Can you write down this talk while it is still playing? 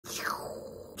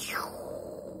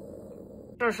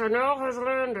The Chanel has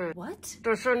landed. What?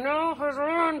 The Chanel has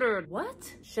landed.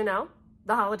 What? Chanel?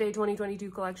 The Holiday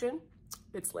 2022 collection?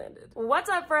 It's landed. What's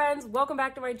up, friends? Welcome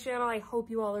back to my channel. I hope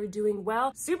you all are doing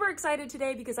well. Super excited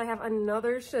today because I have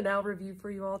another Chanel review for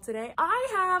you all today. I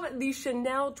have the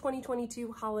Chanel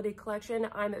 2022 holiday collection.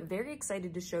 I'm very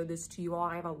excited to show this to you all.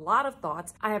 I have a lot of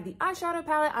thoughts. I have the eyeshadow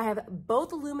palette, I have both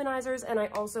the luminizers, and I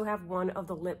also have one of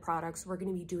the lip products. We're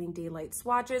going to be doing daylight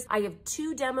swatches. I have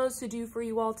 2 demos to do for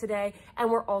you all today, and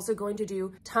we're also going to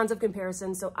do tons of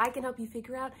comparisons so I can help you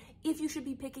figure out if you should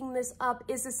be picking this up.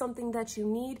 Is this something that you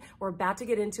need? We're about to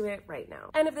get into it right now.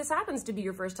 And if this happens to be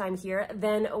your first time here,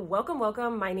 then welcome.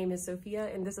 My name is Sophia,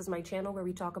 and this is my channel where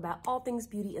we talk about all things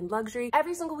beauty and luxury.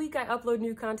 Every single week I upload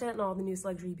new content and all the newest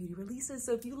luxury beauty releases.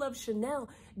 So if you love Chanel,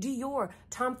 Dior,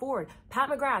 Tom Ford, Pat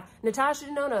McGrath, Natasha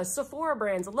Denona, Sephora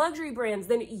brands, luxury brands,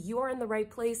 then you're in the right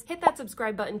place. Hit that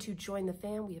subscribe button to join the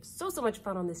fam. We have so much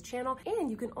fun on this channel, and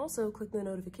you can also click the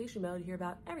notification bell to hear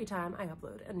about every time I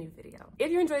upload a new video.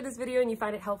 If you enjoyed this video and you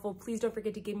find it helpful, please don't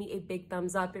forget to give me a big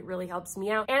thumbs up. It really helps me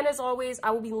out. And as always,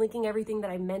 I will be linking everything that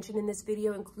I mentioned in this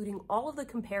video, including all of the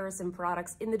comparison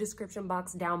products, in the description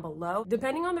box down below.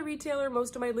 Depending on the retailer,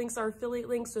 most of my links are affiliate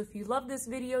links. So if you love this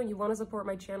video and you want to support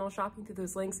my channel, shopping through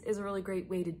those links is a really great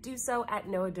way to do so at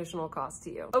no additional cost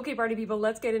to you. Okay, party people,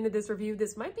 let's get into this review.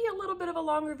 This might be a little bit of a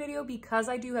longer video because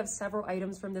I do have several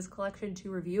items from this collection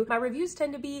to review. My reviews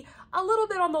tend to be a little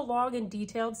bit on the long and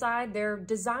detailed side. They're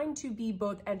designed to be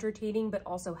both entertaining but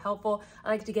also helpful. I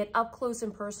like to get up close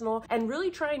and personal and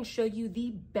really try and show you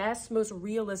the best, most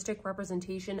realistic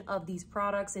representation of these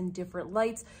products in different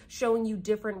lights, showing you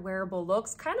different wearable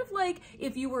looks, kind of like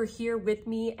if you were here with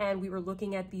me and we were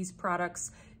looking at these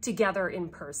products together in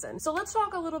person. So let's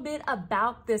talk a little bit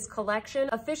about this collection.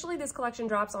 Officially, this collection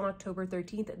drops on October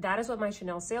 13th. That is what my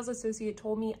Chanel sales associate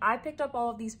told me. I picked up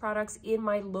all of these products in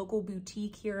my local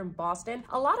boutique here in Boston.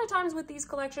 A lot of times with these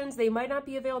collections, they might not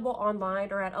be available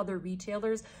online or at other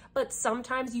retailers, but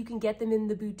sometimes you can get them in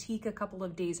the boutique a couple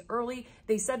of days early.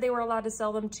 They said they were allowed to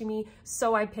sell them to me,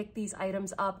 so I picked these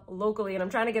items up locally, and I'm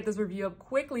trying to get this review up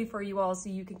quickly for you all so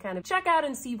you can kind of check out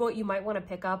and see what you might want to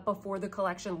pick up before the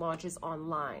collection launches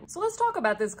online. So let's talk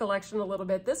about this collection a little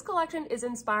bit. This collection is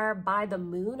inspired by the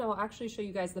moon. I will actually show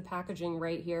you guys the packaging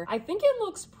right here. I think it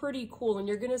looks pretty cool, and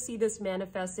you're gonna see this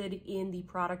manifested in the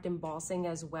product embossing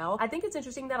as well. I think it's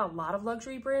interesting that a lot of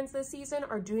luxury brands this season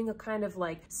are doing a kind of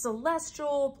like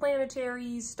celestial,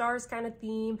 planetary, stars kind of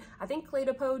theme. I think Clé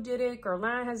de Peau did it,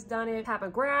 Guerlain has done it, Pat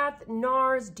McGrath,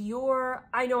 NARS, Dior.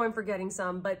 I know I'm forgetting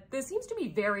some, but this seems to be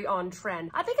very on trend.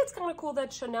 I think it's kind of cool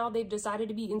that Chanel, they've decided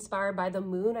to be inspired by the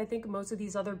moon. I think most of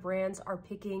these other brands are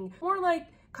picking more like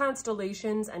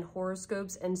constellations and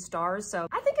horoscopes and stars. So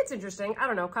I think it's interesting. I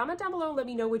don't know. Comment down below and let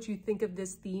me know what you think of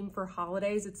this theme for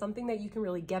holidays. It's something that you can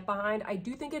really get behind. I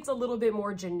do think it's a little bit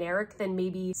more generic than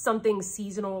maybe something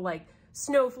seasonal like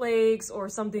snowflakes or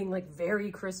something like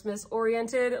very Christmas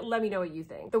oriented. Let me know what you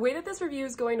think. The way that this review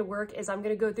is going to work is I'm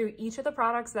going to go through each of the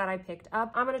products that I picked up.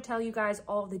 I'm going to tell you guys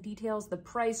all the details, the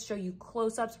price, show you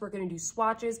close-ups. We're going to do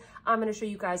swatches. I'm going to show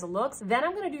you guys looks. Then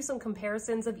I'm going to do some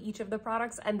comparisons of each of the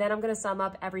products, and then I'm going to sum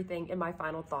up everything in my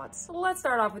final thoughts. Let's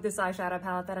start off with this eyeshadow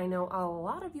palette that I know a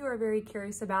lot of you are very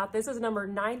curious about. This is number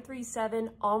 937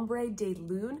 Ombres de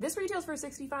Lune. This retails for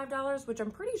 $65, which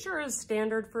I'm pretty sure is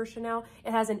standard for Chanel.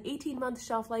 It has an 18-month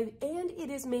shelf life, and it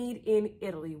is made in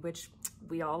Italy, which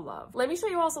we all love. Let me show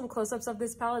you all some close-ups of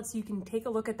this palette so you can take a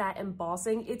look at that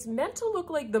embossing. It's meant to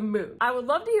look like the moon. I would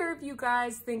love to hear if you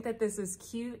guys think that this is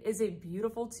cute. Is it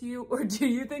beautiful to you? Or do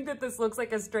you think that this looks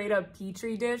like a straight up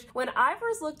Petri dish? When I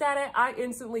first looked at it, I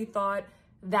instantly thought,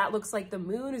 that looks like the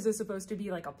moon. Is this supposed to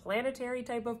be like a planetary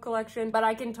type of collection? But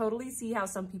I can totally see how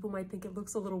some people might think it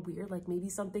looks a little weird, like maybe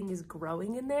something is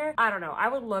growing in there. I don't know. I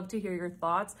would love to hear your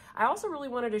thoughts. I also really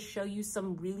wanted to show you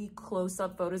some really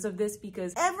close-up photos of this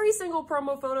because every single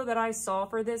promo photo that I saw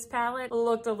for this palette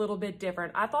looked a little bit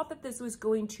different. I thought that this was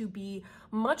going to be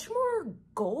much more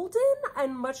golden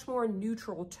and much more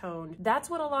neutral toned. That's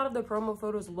what a lot of the promo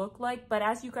photos look like. But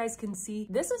as you guys can see,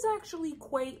 this is actually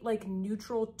quite like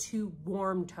neutral to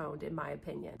warm toned in my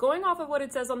opinion. Going off of what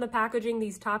it says on the packaging,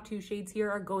 these top 2 shades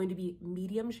here are going to be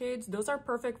medium shades. Those are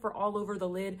perfect for all over the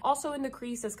lid. Also in the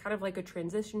crease as kind of like a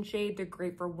transition shade. They're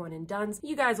great for one and dones.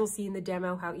 You guys will see in the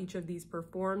demo how each of these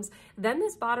performs. Then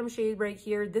this bottom shade right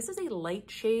here, this is a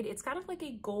light shade. It's kind of like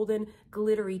a golden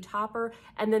glittery topper.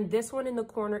 And then this one in the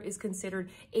corner is considered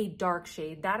a dark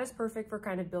shade. That is perfect for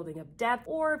kind of building up depth,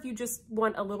 or if you just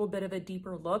want a little bit of a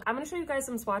deeper look. I'm going to show you guys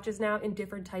some swatches now in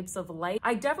different types of light.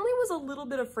 I definitely was a little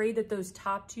little bit afraid that those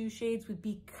top two shades would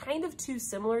be kind of too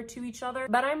similar to each other,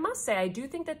 but I must say, I do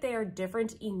think that they are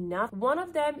different enough. One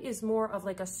of them is more of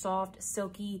like a soft,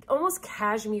 silky, almost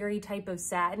cashmere-y type of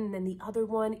satin, and the other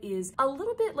one is a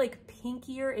little bit like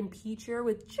pinkier and peachier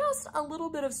with just a little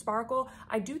bit of sparkle.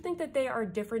 I do think that they are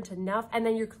different enough, and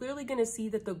then you're clearly gonna see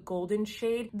that the golden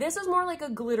shade, this is more like a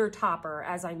glitter topper,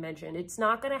 as I mentioned. It's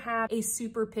not gonna have a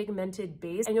super pigmented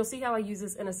base, and you'll see how I use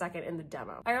this in a second in the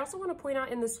demo. I also wanna point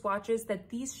out in the swatches that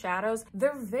these shadows,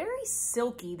 they're very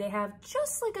silky. They have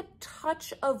just like a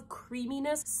touch of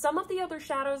creaminess. Some of the other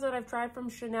shadows that I've tried from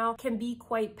Chanel can be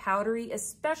quite powdery,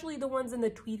 especially the ones in the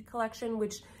Tweed collection,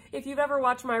 which if you've ever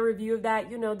watched my review of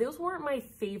that, you know, those weren't my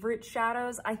favorite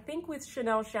shadows. I think with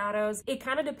Chanel shadows, it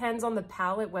kind of depends on the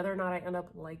palette, whether or not I end up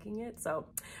liking it. So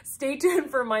stay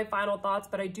tuned for my final thoughts,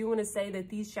 but I do want to say that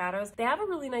these shadows, they have a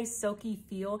really nice silky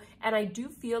feel, and I do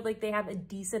feel like they have a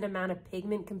decent amount of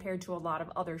pigment compared to a lot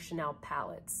of other Chanel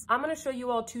palettes. I'm going to show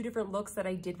you all two different looks that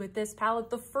I did with this palette.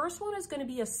 The first one is going to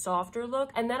be a softer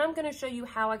look, and then I'm going to show you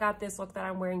how I got this look that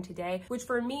I'm wearing today, which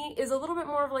for me is a little bit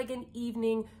more of like an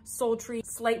evening, sultry,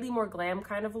 slightly more glam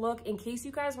kind of look, in case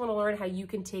you guys want to learn how you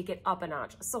can take it up a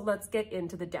notch. So let's get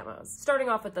into the demos. Starting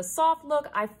off with the soft look,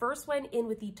 I first went in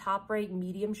with the top right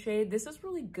medium shade. This is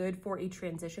really good for a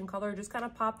transition color. Just kind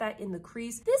of pop that in the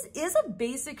crease. This is a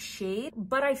basic shade,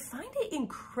 but I find it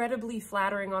incredibly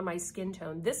flattering on my skin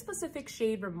tone. This specific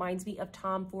shade reminds me of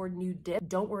Tom Ford Nude Dip.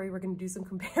 Don't worry, we're going to do some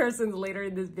comparisons later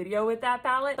in this video with that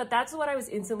palette, but that's what I was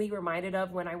instantly reminded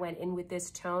of when I went in with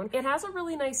this tone. It has a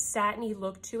really nice satiny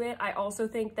look to it. I also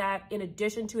think that in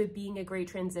addition to it being a great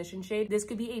transition shade, this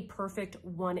could be a perfect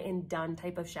one and done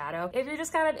type of shadow if you're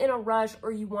just kind of in a rush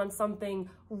or you want something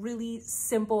really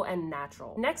simple and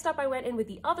natural. Next up, I went in with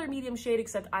the other medium shade,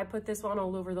 except I put this one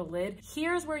all over the lid.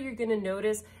 Here's where you're gonna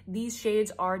notice these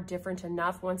shades are different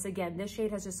enough. Once again, this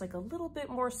shade has just like a little bit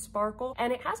more sparkle,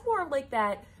 and it has more of like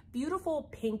that beautiful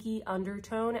pinky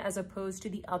undertone as opposed to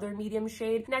the other medium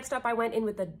shade. Next up, I went in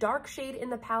with the dark shade in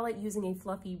the palette using a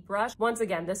fluffy brush. Once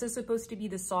again, this is supposed to be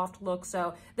the soft look,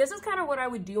 so this is kind of what I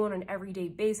would do on an everyday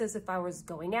basis if I was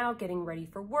going out, getting ready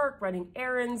for work, running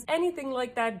errands, anything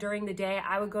like that during the day.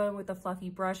 I would go in with a fluffy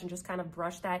brush and just kind of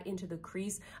brush that into the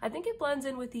crease. I think it blends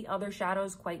in with the other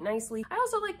shadows quite nicely. I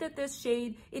also like that this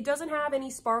shade, it doesn't have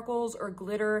any sparkles or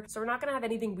glitter, so we're not gonna have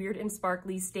anything weird and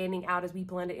sparkly standing out as we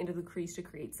blend it into the crease to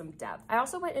create some depth. I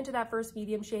also went into that first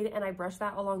medium shade and I brushed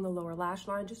that along the lower lash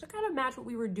line just to kind of match what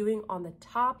we were doing on the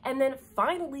top. And then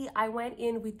finally, I went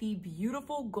in with the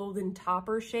beautiful golden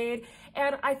topper shade.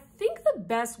 And I think the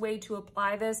best way to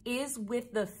apply this is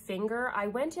with the finger. I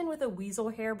went in with a weasel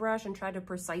hairbrush and tried to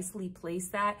precisely place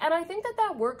that. And I think that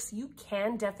that works. You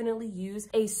can definitely use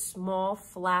a small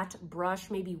flat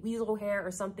brush, maybe weasel hair or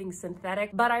something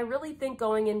synthetic. But I really think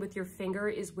going in with your finger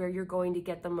is where you're going to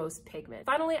get the most pigment.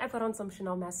 Finally, I put on some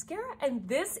Chanel mascara, and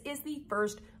this is the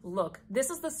first look. This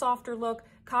is the softer look.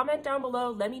 Comment down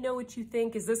below, let me know what you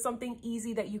think. Is this something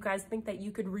easy that you guys think that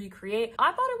you could recreate?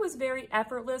 I thought it was very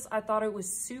effortless. I thought it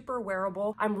was super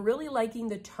wearable. I'm really liking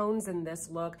the tones in this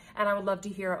look, and I would love to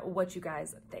hear what you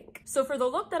guys think. So for the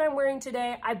look that I'm wearing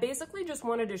today, I basically just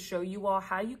wanted to show you all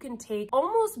how you can take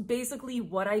almost basically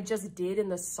what I just did in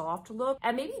the soft look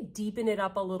and maybe deepen it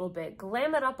up a little bit,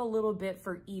 glam it up a little bit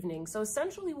for evening. So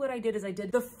essentially what I did is I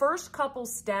did the first couple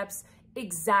steps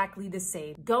exactly the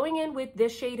same. Going in with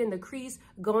this shade in the crease,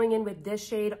 going in with this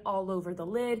shade all over the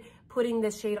lid, putting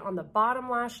this shade on the bottom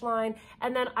lash line,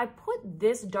 and then I put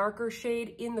this darker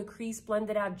shade in the crease,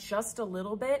 blended out just a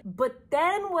little bit. But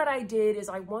then what I did is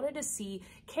I wanted to see,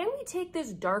 can we take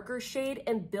this darker shade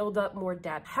and build up more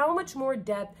depth? How much more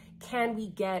depth can we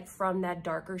get from that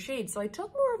darker shade? So I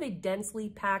took more of a densely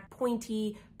packed,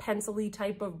 pointy, pencil-y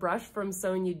type of brush from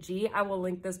Sonia G. I will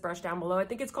link this brush down below. I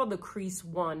think it's called the Crease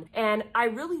 1. And I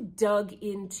really dug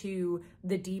into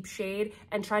the deep shade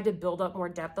and tried to build up more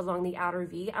depth along the outer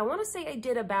V. I want to say I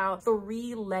did about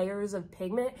 3 layers of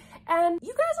pigment, and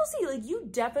you guys will see, like, you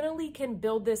definitely can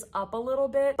build this up a little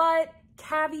bit, but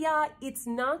caveat, it's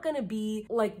not gonna be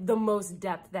like the most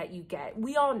depth that you get.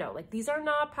 We all know, like, these are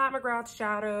not Pat McGrath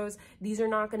shadows. These are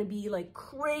not gonna be like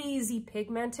crazy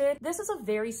pigmented. This is a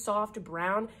very soft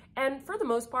brown, and for the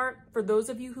most part, for those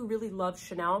of you who really love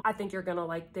Chanel, I think you're gonna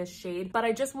like this shade. But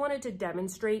I just wanted to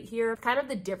demonstrate here kind of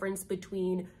the difference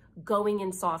between going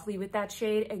in softly with that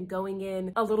shade and going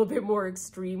in a little bit more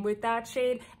extreme with that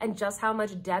shade, and just how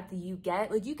much depth you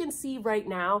get. Like you can see right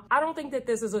now, I don't think that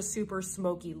this is a super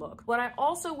smoky look. What I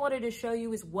also wanted to show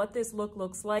you is what this look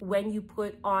looks like when you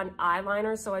put on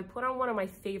eyeliner. So I put on one of my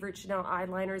favorite Chanel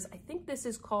eyeliners. I think this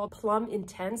is called Plum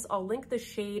Intense. I'll link the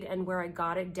shade and where I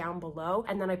got it down below.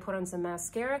 And then I put on some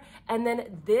mascara. And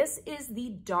then this is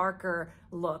the darker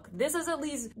look. This is at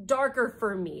least darker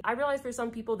for me. I realize for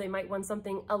some people they might want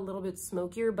something a little bit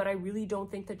smokier, but I really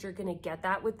don't think that you're gonna get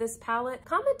that with this palette.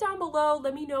 Comment down below,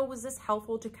 let me know, was this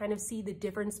helpful to kind of see the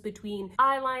difference between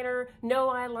eyeliner, no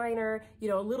eyeliner, you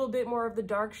know, a little bit more of the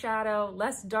dark shadow,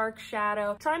 less dark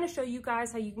shadow. Trying to show you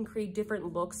guys how you can create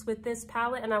different looks with this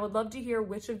palette, and I would love to hear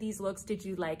which of these looks did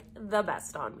you like the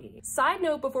best on me. Side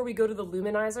note, before we go to the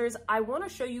luminizers, I want to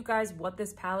show you guys what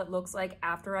this palette looks like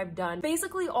after I've done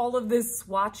basically all of this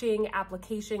swatching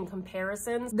application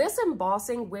comparisons. This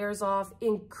embossing wears off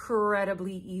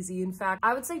incredibly easy. In fact,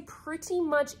 I would say pretty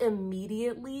much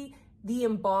immediately the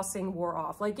embossing wore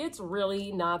off. Like it's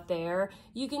really not there.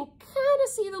 You can kind of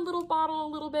see the little bottle a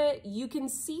little bit. You can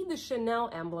see the Chanel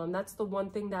emblem. That's the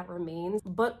one thing that remains.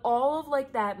 But all of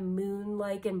like that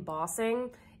moon-like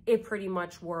embossing, it pretty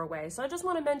much wore away. So I just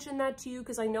want to mention that to you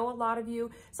because I know a lot of you,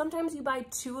 sometimes you buy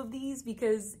 2 of these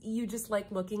because you just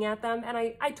like looking at them. And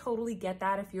I totally get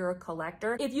that if you're a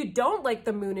collector. If you don't like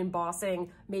the moon embossing,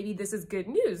 maybe this is good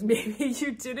news. Maybe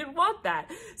you didn't want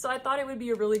that. So I thought it would be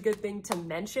a really good thing to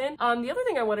mention. The other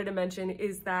thing I wanted to mention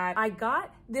is that I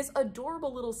got this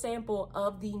adorable little sample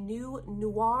of the new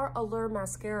Noir Allure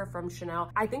mascara from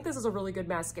Chanel. I think this is a really good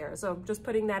mascara. So just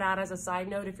putting that out as a side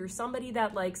note, if you're somebody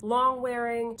that likes long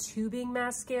wearing tubing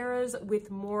mascaras with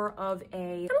more of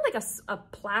a kind of like a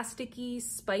plasticky,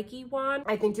 spiky one,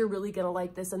 I think you're really gonna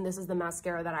like this, and this is the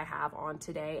mascara that I have on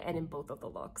today and in both of the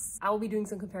looks. I will be doing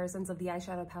some comparisons of the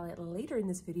eyeshadow palette later in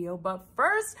this video, but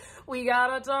first we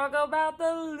gotta talk about the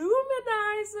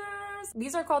luminizers.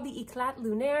 These are called the Eclat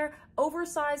Lunair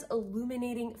Oversized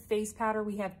Illuminating Face Powder.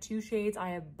 We have 2 shades. I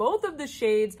have both of the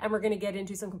shades, and we're gonna get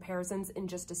into some comparisons in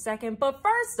just a second. But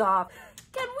first off,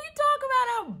 can we talk about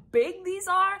how big these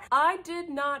are? I did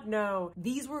not know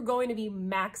these were going to be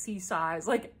maxi size.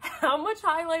 Like, how much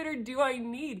highlighter do I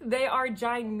need? They are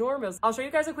ginormous. I'll show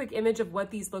you guys a quick image of what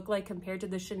these look like compared to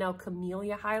the Chanel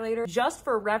Camellia highlighter. Just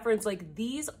for reference, like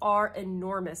these are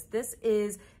enormous. This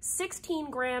is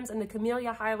 16 grams and the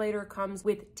Camellia highlighter comes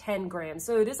with 10 grams.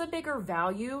 So it is a bigger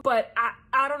value, but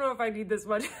I don't know if I need this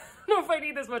much. I don't know if I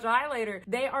need this much highlighter.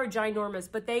 They are ginormous,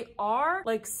 but they are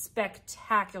like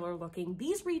spectacular looking.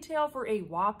 These retail for a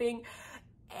whopping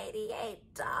 $88.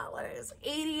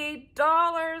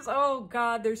 $88. Oh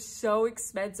God, they're so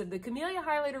expensive. The Camellia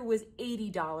highlighter was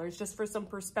 $80, just for some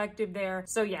perspective there.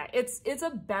 So yeah, it's a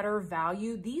better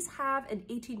value. These have an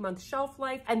 18-month shelf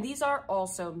life, and these are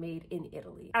also made in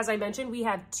Italy. As I mentioned, we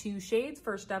have 2 shades.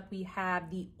 First up, we have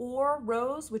the Or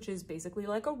Rose, which is basically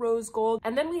like a rose gold.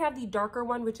 And then we have the darker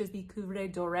one, which is the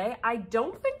Cuivre Dore. I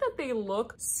don't think that they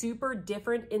look super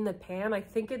different in the pan. I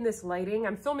think in this lighting,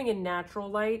 I'm filming in natural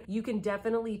light, you can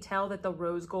definitely tell that the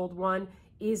rose gold one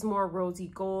is more rosy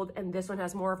gold and this one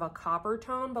has more of a copper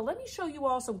tone. But let me show you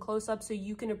all some close-ups so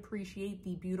you can appreciate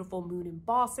the beautiful moon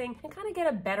embossing and kind of get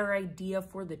a better idea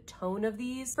for the tone of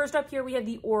these. First up here we have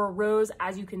the Aura Rose.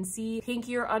 As you can see,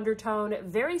 pinkier undertone,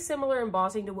 very similar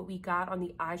embossing to what we got on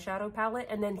the eyeshadow palette.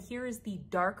 And then here is the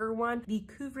darker one, the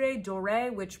Cuivre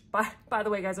Dore, which by the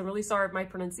way guys, I'm really sorry if my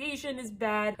pronunciation is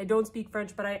bad. I don't speak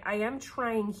French, but I am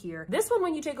trying here. This one,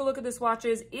 when you take a look at the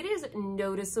swatches, it is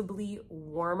noticeably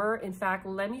warmer. In fact,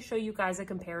 let me show you guys a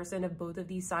comparison of both of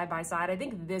these side by side. I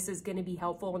think this is going to be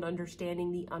helpful in understanding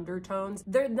the undertones.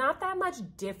 They're not that much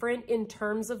different in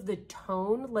terms of the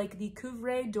tone. Like the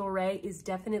Cuivre Dore is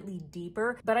definitely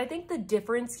deeper, but I think the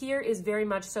difference here is very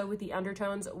much so with the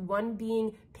undertones, one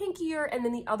being pinkier and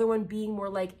then the other one being more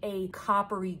like a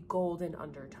coppery golden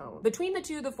undertone. Between the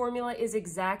two, the formula is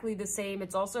exactly the same.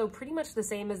 It's also pretty much the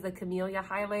same as the Camellia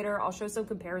highlighter. I'll show some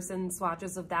comparison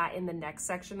swatches of that in the next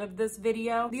section of this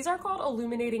video. These are called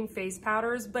illuminating face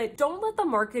powders, but don't let the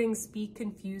marketing speak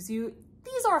confuse you.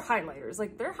 These are highlighters.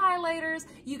 Like, they're highlighters.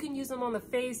 You can use them on the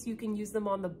face, you can use them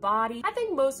on the body. I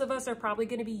think most of us are probably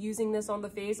going to be using this on the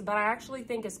face, but I actually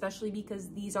think, especially because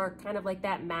these are kind of like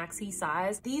that maxi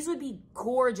size, these would be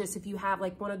gorgeous if you have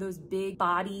like one of those big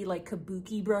body like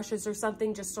kabuki brushes or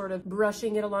something, just sort of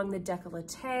brushing it along the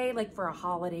décolleté, like for a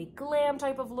holiday glam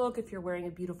type of look, if you're wearing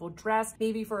a beautiful dress,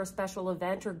 maybe for a special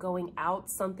event or going out,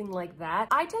 something like that.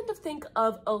 I tend to think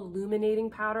of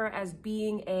illuminating powder as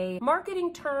being a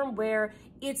marketing term where powder.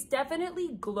 It's definitely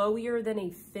glowier than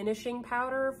a finishing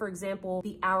powder, for example,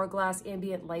 the Hourglass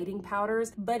Ambient Lighting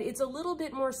powders, but it's a little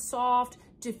bit more soft,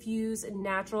 diffuse,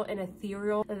 natural, and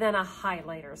ethereal than a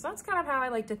highlighter. So that's kind of how I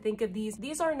like to think of these.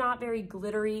 These are not very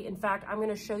glittery. In fact, I'm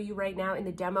gonna show you right now in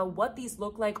the demo what these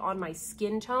look like on my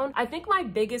skin tone. I think my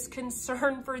biggest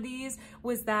concern for these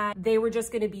was that they were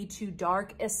just gonna be too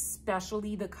dark,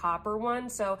 especially the copper one.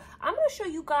 So I'm gonna show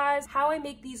you guys how I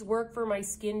make these work for my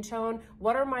skin tone,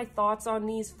 what are my thoughts on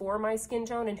these for my skin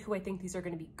tone, and who I think these are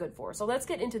gonna be good for. So let's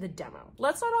get into the demo.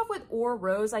 Let's start off with Or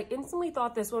Rose. I instantly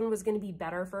thought this one was gonna be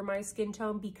better for my skin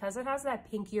tone because it has that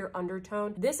pinkier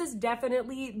undertone. This is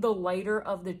definitely the lighter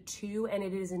of the two, and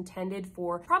it is intended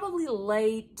for probably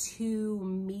light to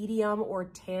medium or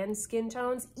tan skin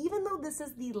tones. Even though this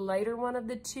is the lighter one of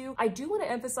the two, I do want to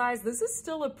emphasize this is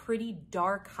still a pretty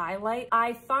dark highlight.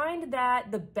 I find that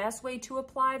the best way to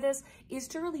apply this is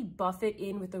to really buff it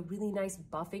in with a really nice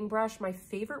buffing brush. My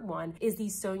favorite one is the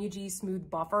Sonia G Smooth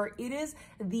Buffer. It is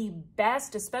the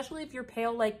best, especially if you're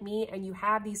pale like me and you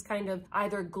have these kind of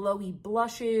either glowy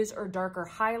blushes or darker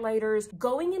highlighters.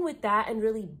 Going in with that and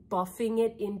really buffing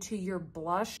it into your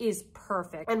blush is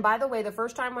perfect. And by the way, the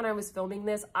first time when I was filming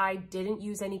this, I didn't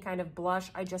use any kind of blush.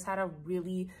 I just had a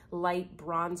really light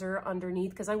bronzer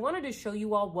underneath because I wanted to show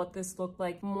you all what this looked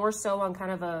like more so on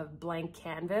kind of a blank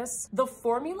canvas. The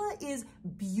formula is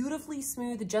beautifully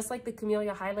smooth, just like the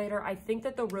Camellia highlighter. I think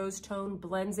that the rose tone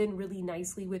blends in really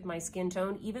nicely with my skin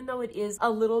tone, even though it is a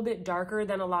little bit darker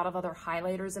than a lot of other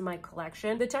highlighters in my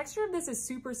collection. The texture of this is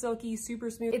super silky, super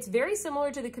smooth. It's very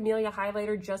similar to the Camellia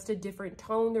highlighter, just a different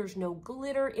tone. There's no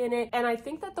glitter in it. And I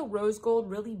think that the rose gold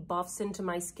really buffs into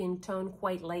my skin tone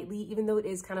quite lightly, even though it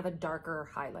is kind of a darker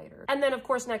highlighter. And then of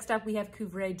course, next up we have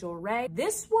Cuivre Dore.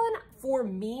 This one, for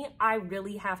me, I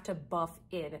really have to buff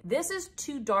in. This is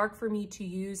too dark for me to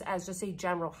use as just a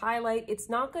general highlight. It's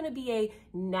not gonna be a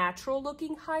natural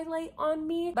looking highlight on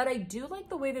me, but I do like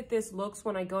the way that this looks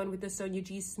when I go in with the Sonia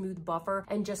G Smooth Buffer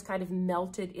and just kind of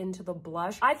melt it into the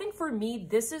blush. I think for me,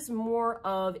 this is more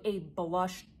of a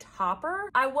blush topper.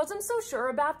 I wasn't so sure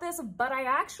about this, but I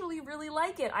actually really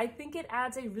like it. I think it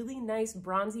adds a really nice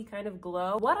bronzy kind of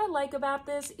glow. What I like about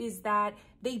this is that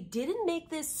they didn't make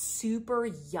this super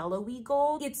yellowy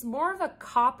gold. It's more of a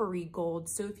coppery gold.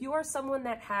 So if you are someone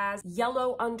that has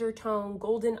yellow undertone,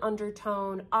 golden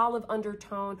undertone, olive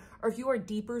undertone, or if you are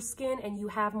deeper skin and you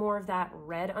have more of that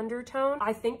red undertone,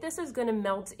 I think this is gonna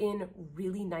melt in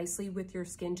really nicely with your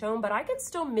skin tone, but I can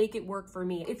still make it work for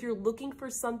me. If you're looking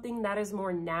for something that is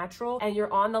more natural and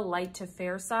you're on the light to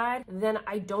fair side, then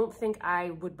I don't think I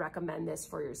would recommend this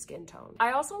for your skin tone.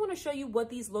 I also wanna show you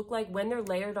what these look like when they're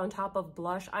layered on top of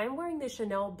blush. I'm wearing the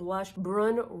Chanel blush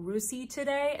Brun Russie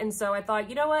today, and so I thought,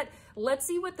 you know what? Let's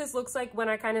see what this looks like when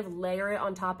I kind of layer it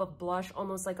on top of blush,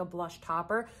 almost like a blush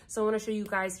topper. So I want to show you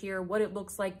guys here what it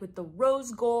looks like with the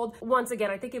rose gold. Once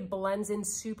again, I think it blends in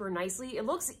super nicely. It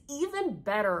looks even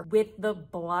better with the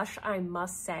blush, I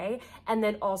must say. And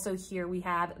then also here we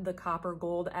have the copper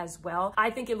gold as well. I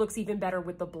think it looks even better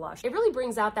with the blush. It really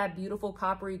brings out that beautiful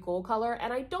coppery gold color,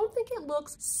 and I don't think it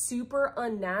looks super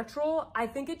unnatural. I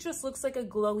think it just looks like a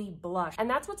glowy blush. And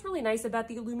that's what's really nice about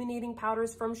the illuminating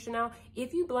powders from Chanel.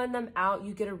 If you blend them out,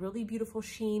 you get a really beautiful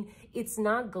sheen. It's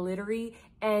not glittery,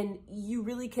 and you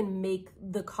really can make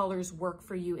the colors work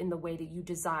for you in the way that you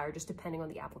desire, just depending on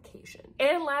the application.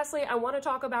 And lastly, I want to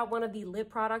talk about one of the lip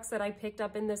products that I picked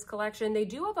up in this collection. They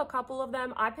do have a couple of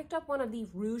them. I picked up one of the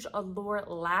Rouge Allure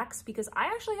Laques because I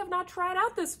actually have not tried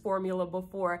out this formula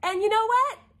before. And you know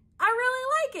what? I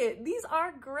really like it. These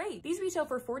are great. These retail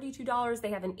for $42.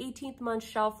 They have an 18th month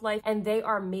shelf life, and they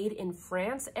are made in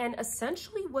France. And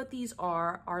essentially what these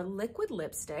are liquid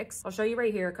lipsticks. I'll show you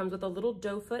right here. It comes with a little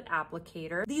doe foot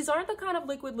applicator. These aren't the kind of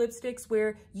liquid lipsticks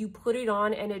where you put it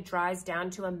on and it dries down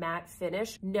to a matte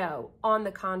finish. No, on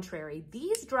the contrary,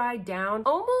 these dry down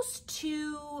almost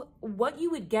to what you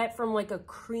would get from like a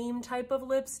cream type of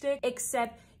lipstick,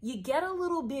 except you get a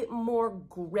little bit more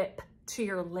grip to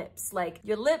your lips. Like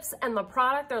your lips and the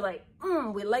product are like,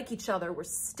 we like each other, we're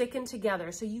sticking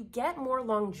together. So you get more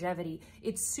longevity.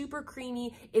 It's super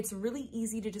creamy. It's really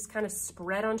easy to just kind of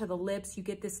spread onto the lips. You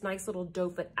get this nice little doe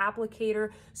foot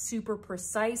applicator, super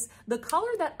precise. The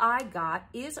color that I got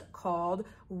is called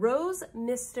Rose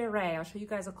Mystere. I'll show you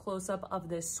guys a close-up of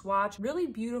this swatch. Really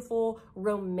beautiful,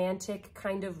 romantic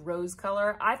kind of rose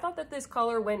color. I thought that this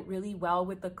color went really well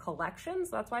with the collection,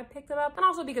 so that's why I picked it up. And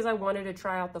also because I wanted to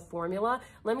try out the formula.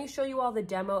 Let me show you all the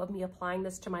demo of me applying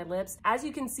this to my lips. lips. As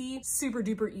you can see, super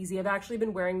duper easy. I've actually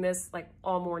been wearing this like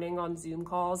all morning on Zoom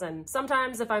calls, and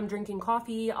sometimes if I'm drinking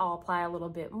coffee, I'll apply a little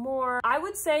bit more. I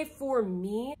would say for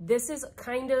me, this is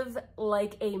kind of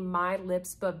like a My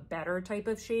Lips but better type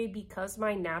of shade because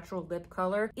my natural lip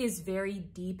color is very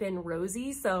deep and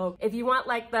rosy. So if you want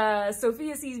like the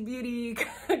Sophia Sees Beauty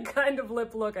kind of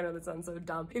lip look, I know that sounds so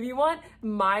dumb. If you want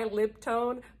my lip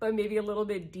tone, but maybe a little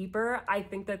bit deeper, I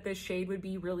think that this shade would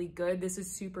be really good. This is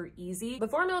super easy. The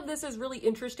formula of this is really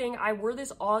interesting. I wore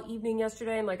this all evening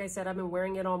yesterday, and like I said, I've been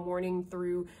wearing it all morning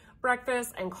through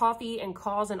breakfast and coffee and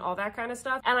calls and all that kind of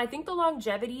stuff. And I think the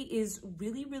longevity is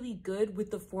really, really good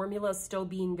with the formula still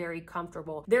being very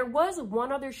comfortable. There was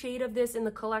one other shade of this in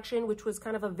the collection, which was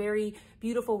kind of a very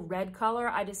beautiful red color.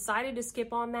 I decided to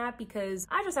skip on that because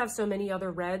I just have so many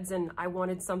other reds and I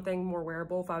wanted something more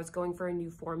wearable if I was going for a new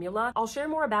formula. I'll share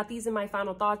more about these in my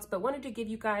final thoughts, but wanted to give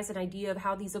you guys an idea of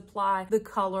how these apply, the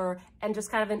color, and just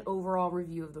kind of an overall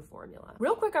review of the formula.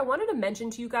 Real quick, I wanted to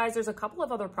mention to you guys, there's a couple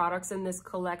of other products in this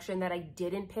collection that I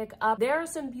didn't pick up. There are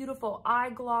some beautiful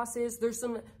eye glosses. There's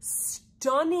some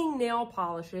stunning nail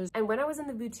polishes. And when I was in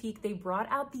the boutique, they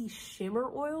brought out these shimmer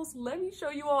oils. Let me show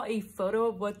you all a photo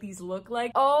of what these look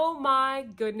like. Oh my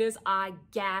goodness, I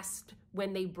gasped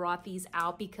when they brought these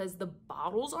out because the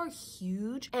bottles are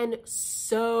huge and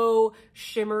so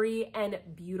shimmery and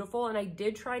beautiful. And I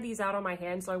did try these out on my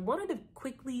hand, so I wanted to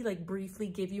quickly, like briefly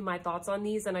give you my thoughts on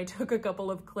these, and I took a couple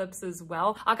of clips as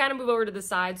well. I'll kind of move over to the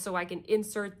side so I can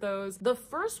insert those. The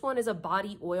first one is a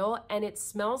body oil and it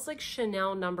smells like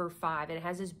Chanel No. 5. And it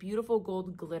has this beautiful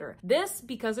gold glitter. This,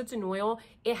 because it's an oil,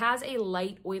 it has a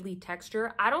light oily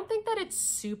texture. I don't think that it's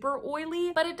super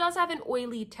oily, but it does have an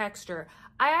oily texture.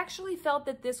 I actually felt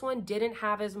that this one didn't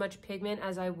have as much pigment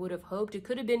as I would have hoped. It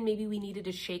could have been maybe we needed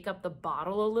to shake up the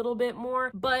bottle a little bit more,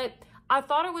 but I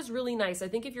thought it was really nice. I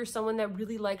think if you're someone that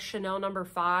really likes Chanel No.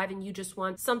 5 and you just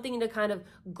want something to kind of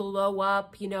glow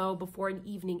up, you know, before an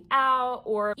evening out,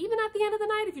 or even at the end of the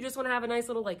night, if you just want to have a nice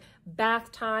little like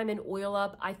bath time and oil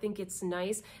up, I think it's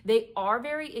nice. They are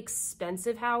very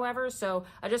expensive, however, so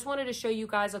I just wanted to show you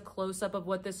guys a close-up of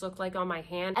what this looked like on my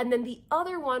hand. And then the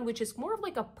other one, which is more of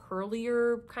like a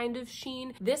pearlier kind of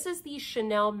sheen, this is the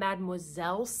Chanel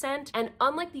Mademoiselle scent. And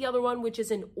unlike the other one, which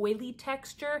is an oily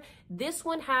texture, this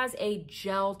one has a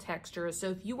gel texture. So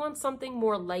if you want something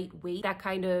more lightweight that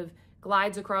kind of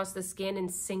glides across the skin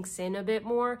and sinks in a bit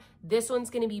more, this one's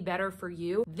going to be better for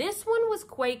you. This one was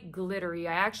quite glittery.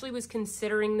 I actually was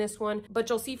considering this one, but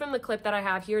you'll see from the clip that I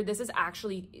have here, this is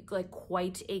actually like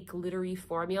quite a glittery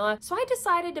formula. So I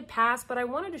decided to pass, but I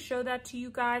wanted to show that to you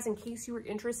guys in case you were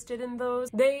interested in those.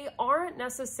 They aren't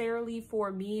necessarily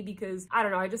for me because, I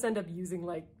don't know, I just end up using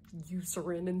like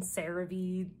Eucerin and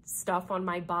CeraVe stuff on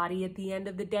my body at the end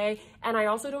of the day. And I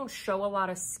also don't show a lot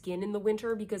of skin in the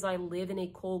winter because I live in a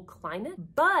cold climate.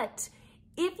 But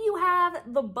if you have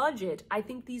the budget, I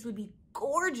think these would be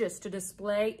gorgeous to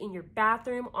display in your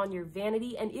bathroom, on your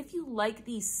vanity. And if you like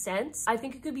these scents, I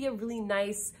think it could be a really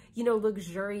nice, you know,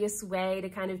 luxurious way to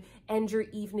kind of end your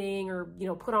evening or, you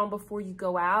know, put on before you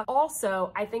go out.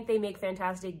 Also, I think they make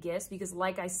fantastic gifts because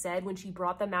like I said, when she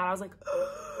brought them out, I was like,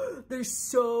 they're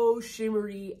so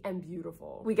shimmery and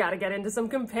beautiful. We gotta get into some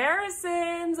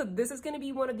comparisons. This is gonna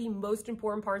be one of the most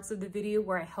important parts of the video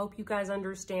where I help you guys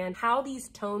understand how these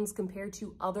tones compare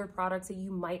to other products that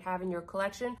you might have in your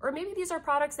collection. Or maybe these are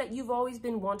products that you've always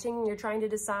been wanting and you're trying to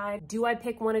decide, do I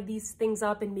pick one of these things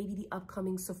up in maybe the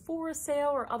upcoming Sephora sale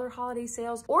or other holiday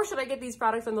sales? Or should I get these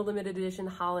products from the limited edition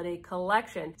holiday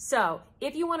collection? So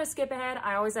if you wanna skip ahead,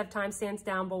 I always have timestamps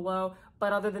down below.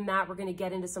 But other than that, we're gonna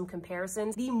get into some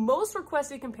comparisons. The most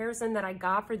requested comparison that I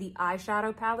got for the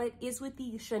eyeshadow palette is with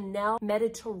the Chanel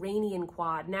Mediterranean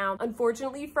quad. Now,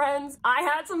 unfortunately, friends, I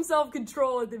had some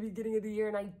self-control at the beginning of the year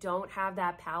and I don't have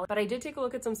that palette, but I did take a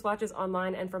look at some swatches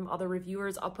online and from other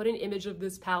reviewers. I'll put an image of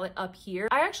this palette up here.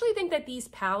 I actually think that these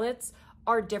palettes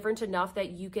are different enough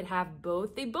that you could have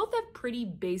both. They both have pretty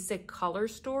basic color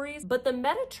stories, but the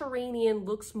Mediterranean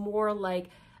looks more like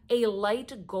a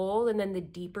light gold, and then the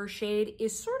deeper shade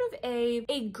is sort of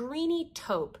a greeny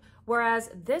taupe. Whereas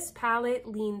this palette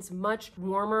leans much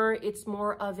warmer. It's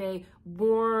more of a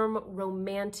warm,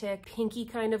 romantic, pinky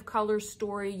kind of color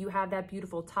story. You have that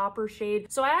beautiful topper shade.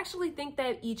 So I actually think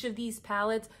that each of these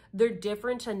palettes, they're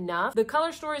different enough. The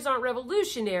color stories aren't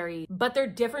revolutionary, but they're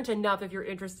different enough if you're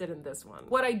interested in this one.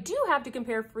 What I do have to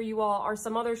compare for you all are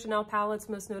some other Chanel palettes,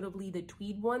 most notably the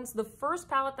tweed ones. The first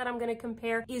palette that I'm gonna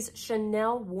compare is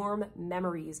Chanel Warm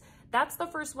Memories. That's the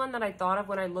first one that I thought of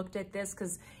when I looked at this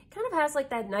because kind of has like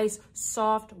that nice,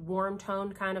 soft, warm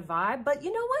tone kind of vibe. But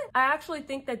you know what? I actually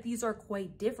think that these are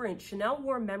quite different. Chanel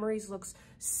Warm Memories looks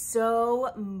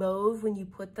so mauve when you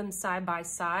put them side by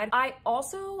side.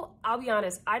 I'll be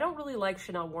honest, I don't really like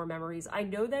Chanel Warm Memories. I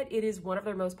know that it is one of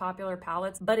their most popular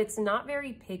palettes, but it's not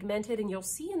very pigmented, and you'll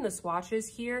see in the swatches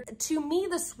here. To me,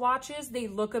 the swatches, they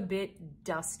look a bit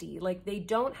dusty. Like, they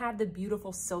don't have the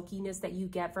beautiful silkiness that you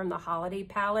get from the Holiday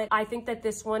palette. I think that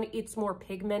this one, it's more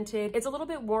pigmented. It's a little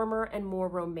bit warmer and more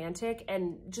romantic,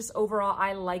 and just overall,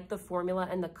 I like the formula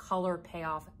and the color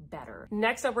payoff better.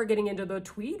 Next up, we're getting into the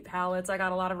tweed palettes. I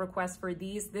got a lot of requests for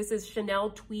these. This is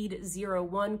Chanel Tweed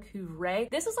 01 Cuivre.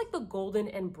 This is like the golden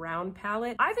and brown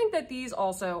palette. I think that these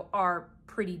also are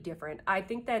pretty different. I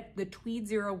think that the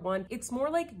Tweed 01, it's more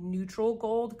like neutral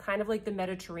gold, kind of like the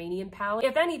Mediterranean palette.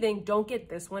 If anything, don't get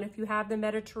this one if you have the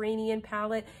Mediterranean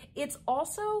palette. It's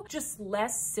also just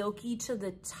less silky to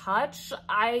the touch.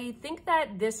 I think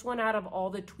that this one out of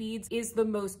all the tweeds is the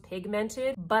most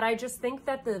pigmented, but I just think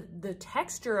that the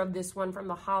texture of this one from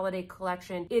the Holiday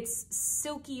collection, it's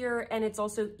silkier and it's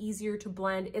also easier to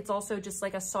blend. It's also just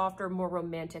like a softer, more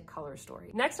romantic color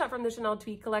story. Next up from the Chanel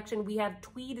Tweed collection, we have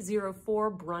Tweed 04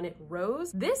 Brunette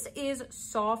Rose. This is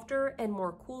softer and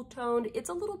more cool toned. It's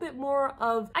a little bit more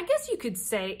of, I guess you could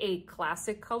say, a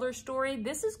classic color story.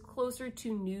 This is closer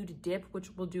to Nude Dip, which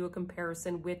we'll do a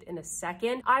comparison with in a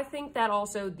second. I think that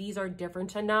also these are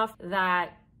different enough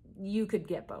that you could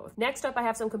get both. Next up, I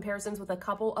have some comparisons with a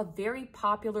couple of very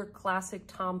popular classic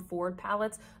Tom Ford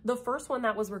palettes. The first one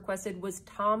that was requested was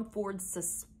Tom Ford's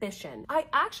Suspicion. I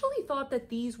actually thought that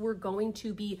these were going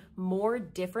to be more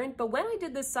different, but when I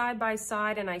did this side by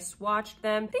side and I swatched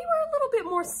them, they were a little bit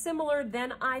more similar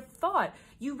than I thought.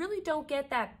 You really don't get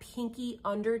that pinky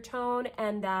undertone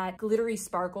and that glittery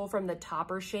sparkle from the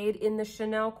topper shade in the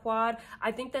Chanel quad.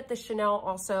 I think that the Chanel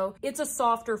also, it's a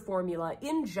softer formula.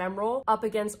 In general, up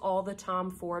against all the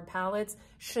Tom Ford palettes,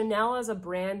 Chanel as a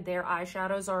brand, their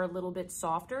eyeshadows are a little bit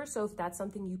softer. So if that's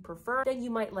something you prefer, then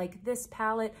you might like this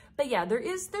palette. But yeah,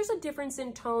 there's a difference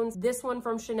in tones. This one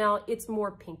from Chanel, it's more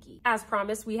pinky. As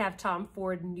promised, we have Tom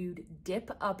Ford Nude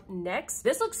Dip up next.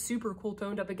 This looks super cool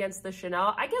toned up against the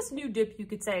Chanel. I guess Nude Dip, you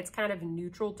could say it's kind of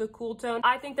neutral to cool tone.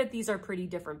 I think that these are pretty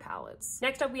different palettes.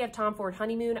 Next up, we have Tom Ford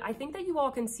Honeymoon. I think that you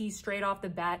all can see straight off the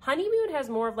bat, Honeymoon has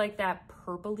more of like that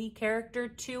purpley character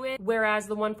to it, whereas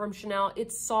the one from Chanel,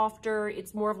 it's softer,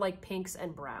 it's more of like pinks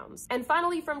and browns. And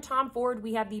finally, from Tom Ford,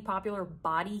 we have the popular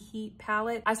Body Heat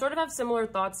palette. I sort of have similar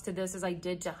thoughts to this as I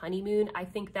did to Honeymoon. I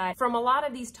think that from a lot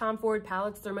of these Tom Ford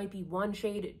palettes, there might be one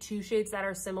shade, two shades that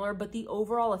are similar, but the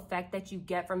overall effect that you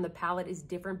get from the palette is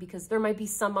different because there might be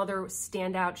some other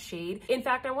standout shade. In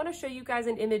fact, I want to show you guys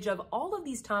an image of all of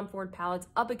these Tom Ford palettes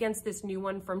up against this new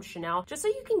one from Chanel, just so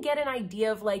you can get an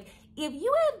idea of like, if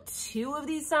you have two of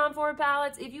these Tom Ford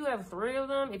palettes, if you have three of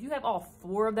them, if you have all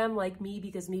four of them like me,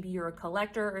 because maybe you're a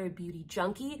collector or a beauty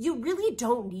junkie, you really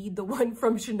don't need the one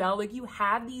from Chanel. Like, you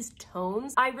have these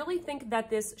tones. I really think that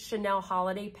this Chanel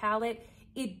Holiday palette,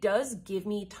 it does give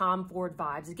me Tom Ford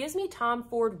vibes. It gives me Tom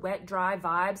Ford wet, dry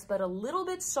vibes, but a little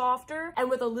bit softer and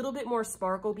with a little bit more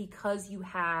sparkle because you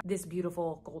have this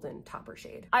beautiful golden topper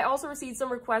shade. I also received some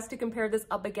requests to compare this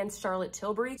up against Charlotte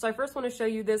Tilbury. So I first want to show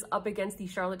you this up against the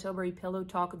Charlotte Tilbury Pillow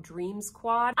Talk Dreams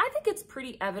quad. I think it's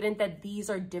pretty evident that these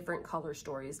are different color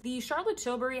stories. The Charlotte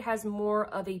Tilbury has more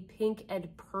of a pink and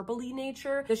purpley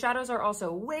nature. The shadows are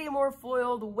also way more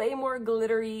foiled, way more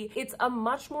glittery. It's a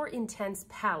much more intense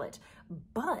palette.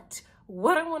 But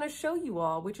what I want to show you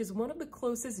all, which is one of the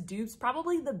closest dupes,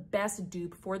 probably the best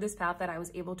dupe for this palette that I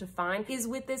was able to find, is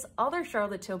with this other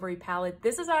Charlotte Tilbury palette.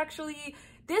 This is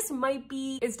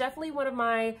definitely one of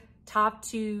my top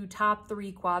two, top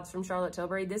three quads from Charlotte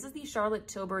Tilbury. This is the Charlotte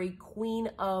Tilbury Queen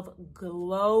of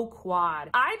Glow quad.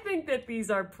 I think that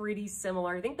these are pretty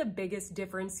similar. I think the biggest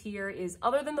difference here is,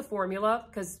 other than the formula,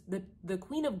 because the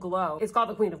Queen of Glow is called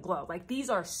the Queen of Glow. Like, these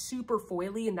are super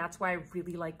foily, and that's why I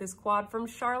really like this quad from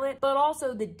Charlotte. But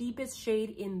also the deepest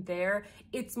shade in there,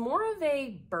 it's more of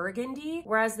a burgundy,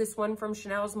 whereas this one from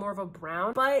Chanel is more of a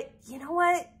brown. But you know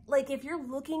what? Like, if you're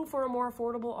looking for a more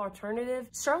affordable alternative,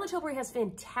 Charlotte Tilbury has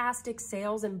fantastic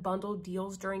sales and bundled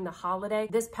deals during the holiday.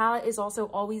 This palette is also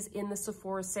always in the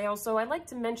Sephora sale, so I like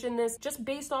to mention this just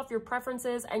based off your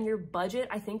preferences and your budget.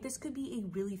 I think this could be a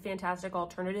really fantastic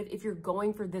alternative if you're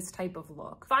going for this type of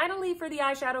look. Finally, for the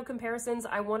eyeshadow comparisons,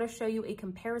 I want to show you a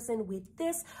comparison with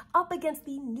this up against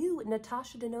the new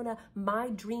Natasha Denona My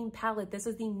Dream palette. This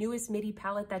is the newest midi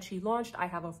palette that she launched. I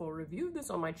have a full review of this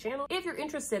on my channel. If you're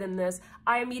interested in this,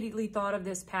 I immediately immediately thought of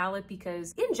this palette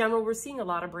because in general, we're seeing a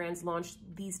lot of brands launch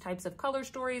these types of color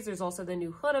stories. There's also the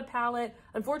new Huda palette.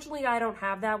 Unfortunately, I don't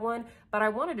have that one, but I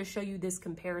wanted to show you this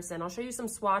comparison. I'll show you some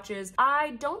swatches.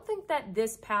 I don't think that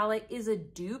this palette is a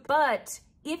dupe, but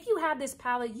if you have this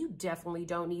palette, you definitely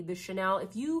don't need the Chanel.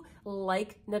 If you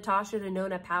like Natasha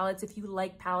Denona palettes, if you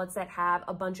like palettes that have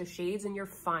a bunch of shades and you're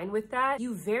fine with that,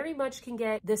 you very much can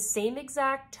get the same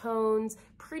exact tones,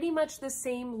 pretty much the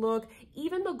same look.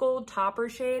 Even the gold topper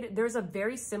shade, there's a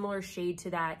very similar shade to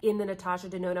that in the Natasha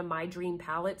Denona My Dream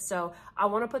palette. So I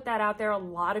want to put that out there. A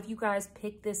lot of you guys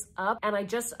pick this up, and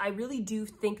I really do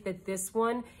think that this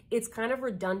one, it's kind of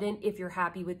redundant if you're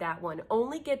happy with that one.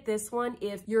 Only get this one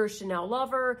if you're a Chanel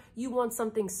lover, you want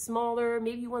something smaller,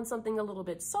 maybe you want something a little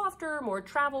bit softer, more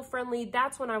travel friendly.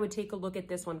 That's when I would take a look at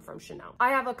this one from Chanel. I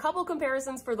have a couple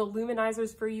comparisons for the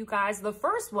luminizers for you guys. The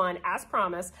first one, as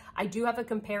promised, I do have a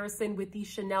comparison with the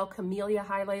Chanel Camellia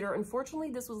highlighter.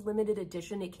 Unfortunately, this was limited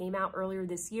edition. It came out earlier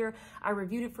this year. I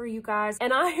reviewed it for you guys,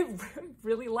 and I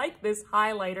really like this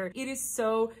highlighter. It is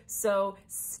so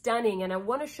stunning, and I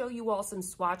want to show you all some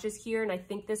swatches here, and I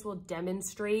think this will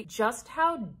demonstrate just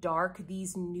how dark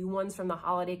these new ones from the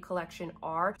holiday collection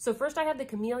are. So first I have the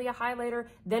Camellia highlighter,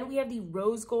 then we have the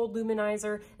rose gold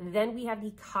luminizer, then we have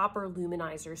the copper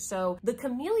luminizer. So the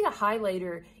Camellia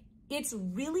highlighter, it's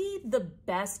really the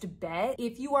best bet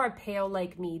if you are pale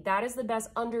like me. That is the best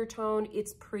undertone.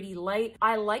 It's pretty light.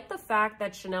 I like the fact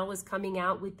that Chanel is coming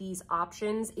out with these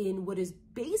options in what is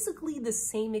basically the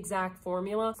same exact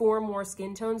formula for more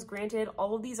skin tones. Granted,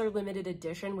 all of these are limited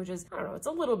edition, which is, I don't know, it's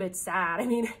a little bit sad. I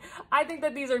mean, I think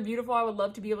that these are beautiful. I would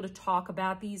love to be able to talk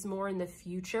about these more in the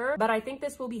future, but I think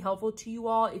this will be helpful to you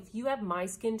all. If you have my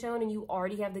skin tone and you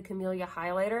already have the Camellia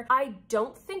highlighter, I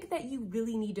don't think that you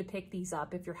really need to pick these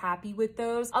up if you're happy with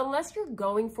those, unless you're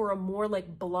going for a more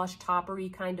like blush toppery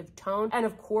kind of tone. And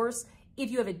of course, if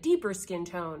you have a deeper skin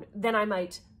tone, then I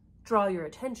might draw your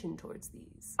attention towards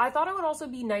these. I thought it would also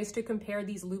be nice to compare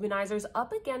these luminizers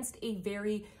up against a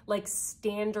very like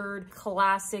standard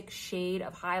classic shade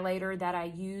of highlighter that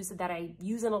I use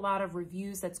in a lot of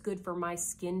reviews that's good for my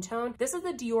skin tone. This is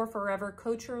the Dior Forever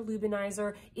Couture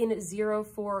Luminizer in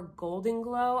 04 Golden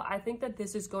Glow. I think that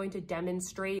this is going to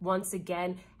demonstrate once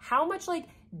again how much like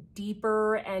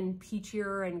deeper and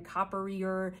peachier and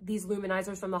copperier these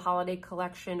luminizers from the holiday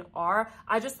collection are.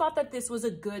 I just thought that this was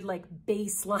a good like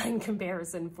baseline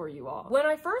comparison for you all. When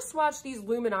I first swatched these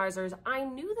luminizers, I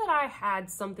knew that I had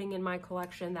something in my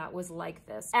collection that was like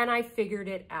this, and I figured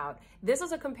it out. This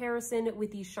is a comparison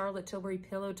with the Charlotte Tilbury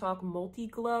Pillow Talk Multi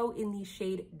Glow in the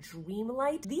shade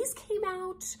Dreamlight. These came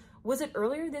out, was it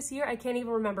earlier this year? I can't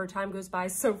even remember. Time goes by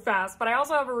so fast. But I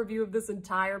also have a review of this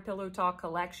entire Pillow Talk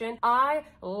collection. I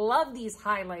love these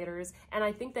highlighters, and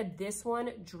I think that this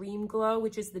one, Dream Glow,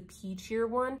 which is the peachier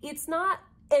one, it's not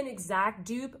an exact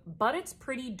dupe, but it's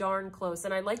pretty darn close.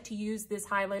 And I like to use this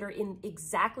highlighter in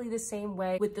exactly the same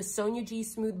way with the Sonia G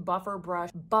Smooth Buffer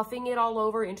brush, buffing it all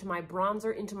over into my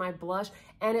bronzer, into my blush,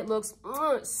 and it looks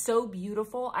so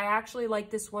beautiful. I actually like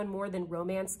this one more than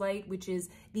Romance Light, which is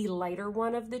the lighter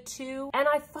one of the two. And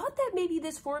I thought that maybe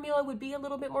this formula would be a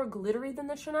little bit more glittery than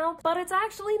the Chanel, but it's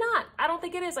actually not. I don't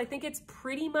think it is. I think it's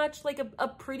pretty much like a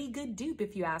pretty good dupe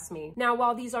if you ask me. Now,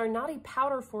 while these are not a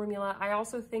powder formula, I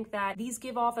also think that these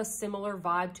give off a similar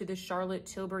vibe to the Charlotte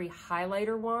Tilbury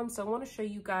highlighter wand. So I want to show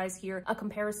you guys here a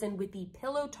comparison with the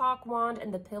Pillow Talk wand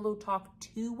and the Pillow Talk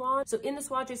 2 wand. So in the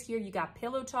swatches here, you got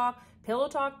Pillow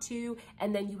Talk 2,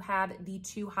 and then you have the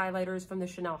two highlighters from the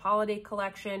Chanel holiday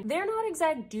collection. They're not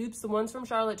exact dupes, the ones from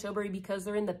Charlotte Tilbury, because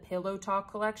they're in the Pillow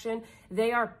Talk collection.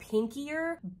 They are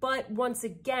pinkier, but once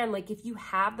again, like if you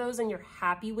have those and you're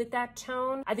happy with that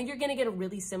tone, I think you're gonna get a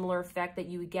really similar effect that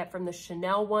you would get from the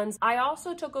Chanel ones. I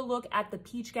also took a look at the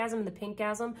Peachgasm and the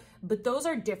Pinkgasm, but those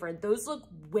are different. Those look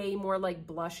way more like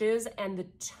blushes, and the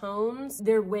tones,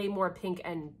 they're way more pink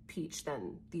and peach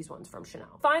than these ones from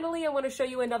Chanel. Finally, I want to show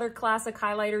you another classic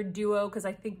highlighter duo because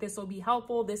I think this will be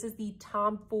helpful. This is the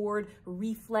Tom Ford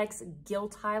Reflex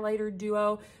Gilt Highlighter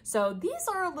Duo. So these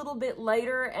are a little bit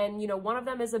lighter, and you know, one of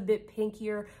them is a bit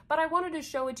pinkier, but I wanted to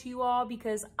show it to you all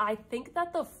because I think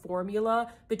that the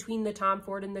formula between the Tom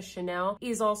Ford and the Chanel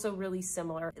is also really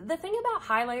similar. The thing about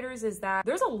highlighters is that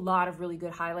there's a lot of really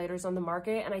good highlighters on the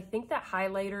market, and I think that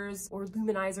highlighters, or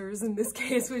luminizers in this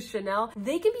case with Chanel,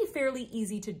 they can be fairly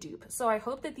easy to dupe. So I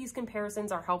hope that these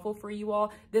comparisons are helpful for you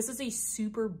all. This is a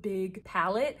super big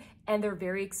palette and they're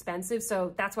very expensive,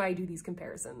 so that's why I do these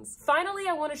comparisons. Finally,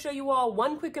 I want to show you all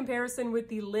one quick comparison with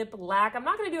the lip lac. I'm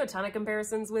not going to do a ton of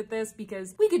comparisons with this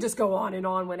because we could just go on and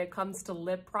on when it comes to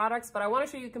lip products, but I want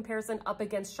to show you a comparison up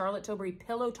against Charlotte Tilbury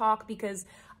Pillow Talk because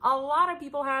A lot of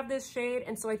people have this shade,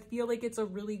 and so I feel like it's a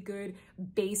really good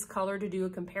base color to do a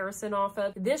comparison off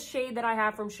of. This shade that I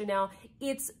have from Chanel,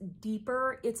 it's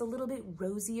deeper, it's a little bit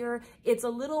rosier, it's a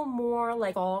little more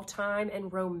like fall time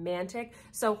and romantic.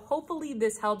 So hopefully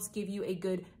this helps give you a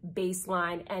good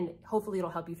baseline, and hopefully it'll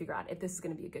help you figure out if this is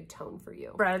gonna be a good tone for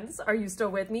you. Friends, are you still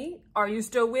with me? Are you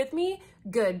still with me?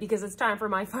 Good, because it's time for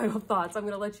my final thoughts. I'm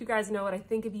gonna let you guys know what I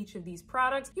think of each of these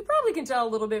products. You probably can tell a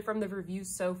little bit from the reviews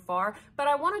so far, but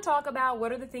I wanna talk about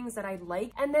what are the things that I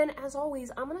like. And then as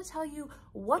always, I'm gonna tell you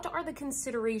what are the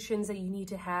considerations that you need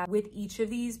to have with each of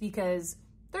these, because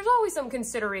there's always some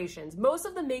considerations. Most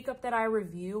of the makeup that I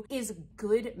review is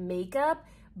good makeup,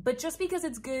 but just because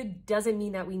it's good doesn't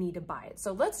mean that we need to buy it.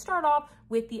 So let's start off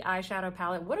with the eyeshadow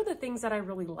palette. What are the things that I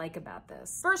really like about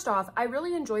this? First off, I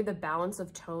really enjoy the balance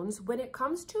of tones. When it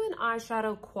comes to an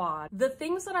eyeshadow quad, the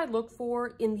things that I look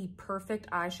for in the perfect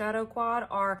eyeshadow quad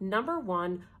are, number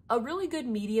one, a really good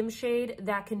medium shade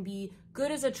that can be good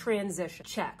as a transition.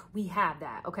 Check, we have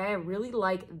that, okay? I really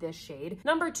like this shade.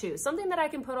 Number two, something that I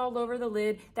can put all over the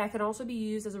lid that can also be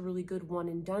used as a really good one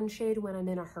and done shade when I'm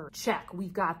in a hurry. Check,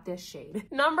 we've got this shade.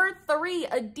 Number three,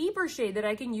 a deeper shade that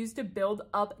I can use to build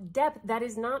up depth that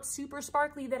is not super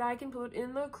sparkly that I can put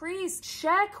in the crease.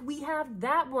 Check, we have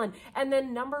that one. And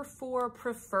then number four,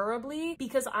 preferably,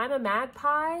 because I'm a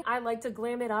magpie, I like to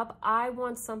glam it up. I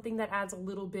want something that adds a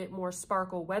little bit more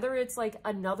sparkle, whether it's like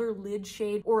another lid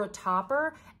shade or a topper,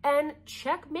 and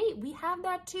checkmate, we have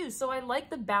that too. So I like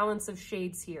the balance of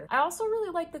shades here. I also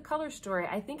really like the color story.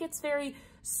 I think it's very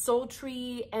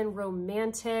sultry and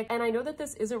romantic, and I know that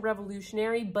this isn't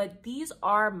revolutionary, but these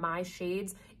are my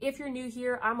shades. If you're new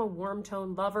here, I'm a warm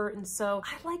tone lover, and so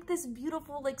I like this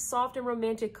beautiful, like soft and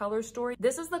romantic color story.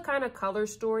 This is the kind of color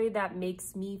story that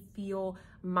makes me feel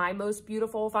my most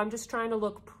beautiful. If I'm just trying to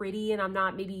look pretty and I'm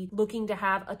not maybe looking to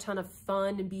have a ton of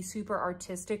fun and be super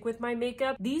artistic with my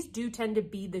makeup, these do tend to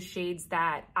be the shades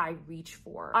that I reach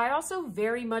for. I also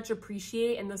very much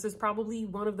appreciate, and this is probably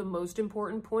one of the most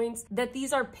important points, that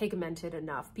these are pigmented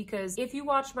enough, because if you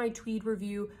watched my tweed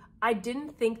review, I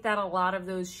didn't think that a lot of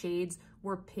those shades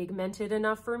were pigmented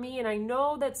enough for me, and I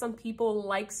know that some people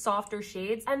like softer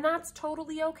shades, and that's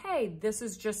totally okay. This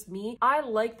is just me. I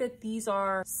like that these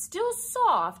are still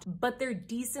soft, but they're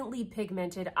decently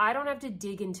pigmented. I don't have to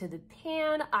dig into the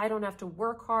pan. I don't have to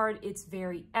work hard. It's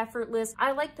very effortless.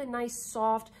 I like the nice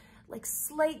soft, like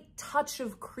slight touch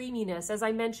of creaminess. As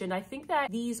I mentioned, I think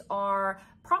that these are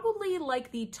probably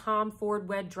like the Tom Ford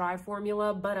Wet Dry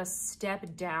formula, but a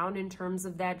step down in terms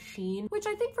of that sheen, which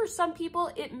I think for some people,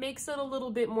 it makes it a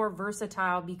little bit more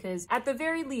versatile, because at the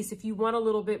very least, if you want a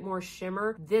little bit more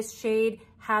shimmer, this shade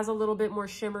has a little bit more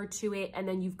shimmer to it, and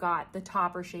then you've got the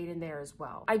topper shade in there as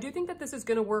well. I do think that this is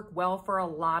gonna work well for a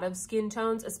lot of skin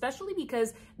tones, especially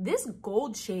because this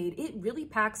gold shade, it really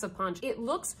packs a punch. It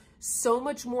looks so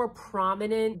much more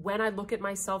prominent when I look at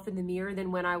myself in the mirror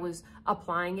than when I was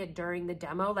applying it during the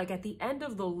demo. Like at the end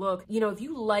of the look, you know, if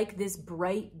you like this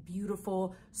bright,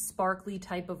 beautiful, sparkly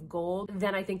type of gold,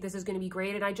 then I think this is gonna be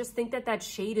great. And I just think that that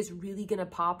shade is really gonna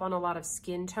pop on a lot of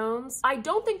skin tones. I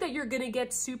don't think that you're gonna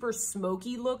get super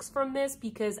smoky looks from this,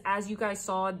 because as you guys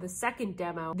saw in the second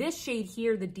demo, this shade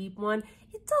here, the deep one,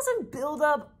 it doesn't build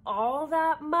up all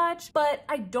that much, but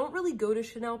I don't really go to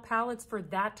Chanel palettes for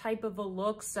that type of a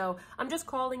look. So I'm just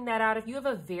calling that out. If you have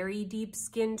a very deep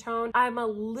skin tone, I'm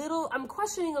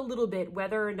questioning a little bit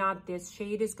whether or not this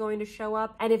shade is going to show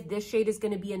up, and if this shade is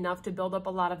going to be enough to build up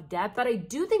a lot of depth. But I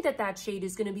do think that that shade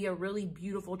is going to be a really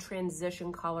beautiful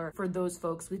transition color for those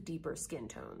folks with deeper skin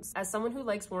tones. As someone who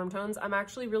likes warm tones, I'm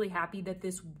actually really happy that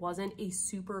this wasn't a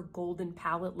super golden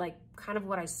palette like kind of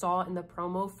what I saw in the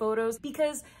promo photos,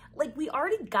 because like we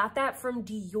already got that from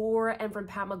Dior and from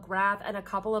Pat McGrath and a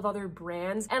couple of other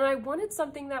brands, and I wanted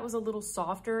something that was a little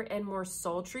softer and more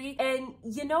sultry. And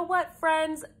you know what,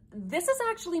 friends? This is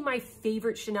actually my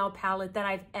favorite Chanel palette that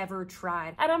I've ever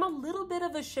tried. And I'm a little bit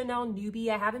of a Chanel newbie.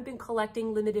 I haven't been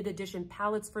collecting limited edition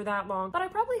palettes for that long, but I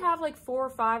probably have like 4 or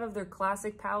 5 of their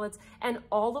classic palettes and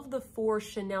all of the 4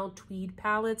 Chanel tweed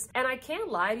palettes. And I can't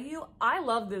lie to you, I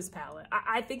love this palette.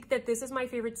 I think that this is my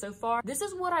favorite so far. This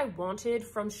is what I wanted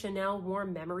from Chanel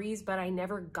Warm Memories, but I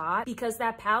never got, because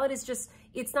that palette is just,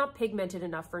 it's not pigmented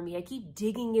enough for me. I keep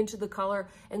digging into the color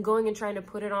and going and trying to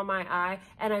put it on my eye,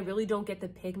 and I really don't get the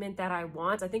pigment that I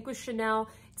want. I think with Chanel,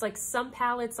 it's like some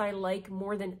palettes I like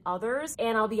more than others,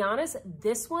 and I'll be honest,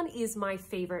 this one is my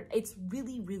favorite. It's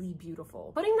really, really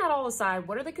beautiful. Putting that all aside,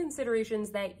 what are the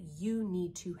considerations that you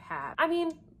need to have? I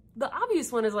mean, the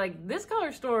obvious one is like, this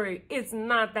color story, it's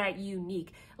not that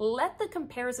unique. Let the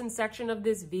comparison section of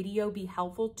this video be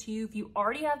helpful to you. If you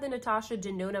already have the Natasha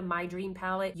Denona My Dream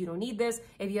palette, you don't need this.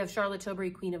 If you have Charlotte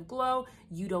Tilbury Queen of Glow,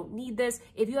 you don't need this.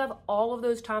 If you have all of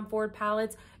those Tom Ford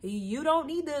palettes, you don't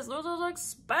need this. Those are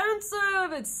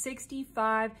expensive. It's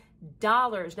 $65.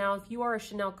 Now, if you are a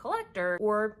Chanel collector,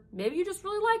 or maybe you just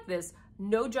really like this,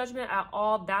 no judgment at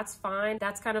all, that's fine.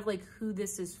 That's kind of like who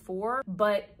this is for,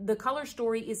 but the color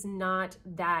story is not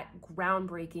that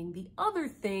groundbreaking. The other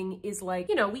thing is like,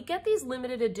 you know, we get these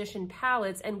limited edition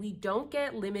palettes and we don't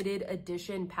get limited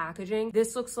edition packaging.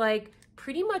 This looks like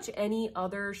pretty much any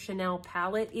other Chanel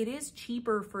palette. It is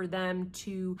cheaper for them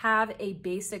to have a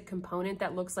basic component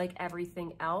that looks like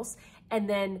everything else and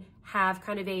then have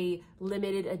kind of a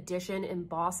limited edition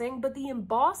embossing, but the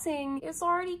embossing is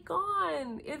already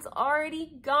gone. It's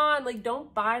already gone. Like,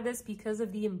 don't buy this because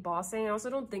of the embossing. I also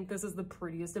don't think this is the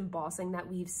prettiest embossing that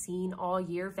we've seen all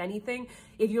year. If anything,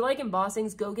 if you like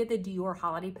embossings, go get the Dior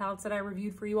holiday palettes that I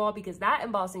reviewed for you all, because that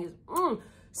embossing is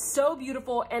so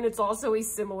beautiful, and it's also a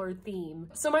similar theme.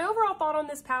 So my overall thought on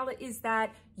this palette is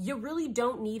that you really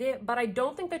don't need it, but I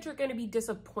don't think that you're going to be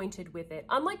disappointed with it.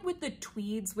 Unlike with the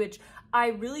tweeds, which I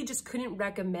really just couldn't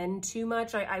recommend too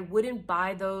much. I wouldn't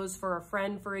buy those for a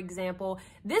friend, for example.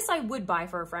 This I would buy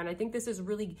for a friend. I think this is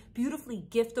really beautifully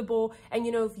giftable. And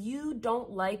you know, if you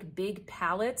don't like big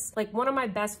palettes, like one of my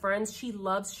best friends, she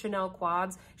loves Chanel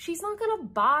quads. She's not going to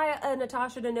buy a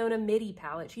Natasha Denona midi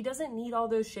palette. She doesn't need all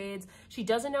those shades. She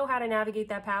doesn't know how to navigate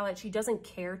that palette. She doesn't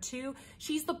care to.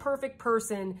 She's the perfect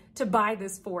person to buy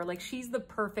this for. Like, she's the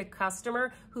perfect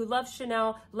customer who loves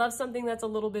Chanel, loves something that's a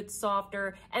little bit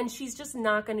softer, and she's just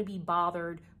not going to be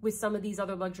bothered with some of these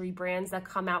other luxury brands that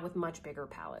come out with much bigger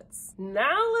palettes.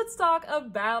 Now let's talk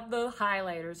about the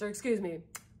highlighters, or excuse me,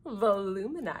 the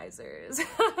luminizers.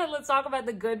 Let's talk about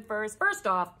the good first. First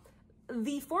off,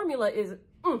 the formula is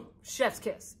chef's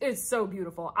kiss. It's so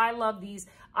beautiful. I love these.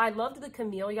 I loved the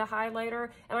Camellia highlighter,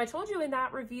 and I told you in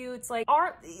that review, it's like,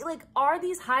 are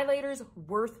these highlighters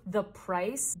worth the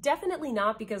price? Definitely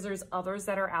not, because there's others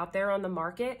that are out there on the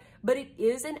market, but it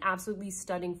is an absolutely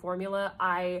stunning formula.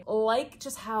 I like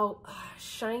just how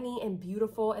shiny and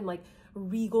beautiful and like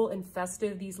regal and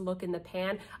festive these look in the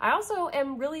pan. I also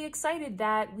am really excited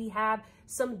that we have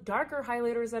some darker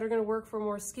highlighters that are going to work for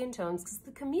more skin tones, because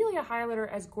the Camellia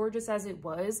highlighter, as gorgeous as it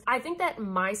was, I think that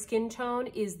my skin tone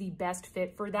is the best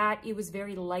fit for that. It was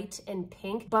very light and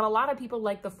pink, but a lot of people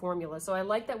like the formula. So I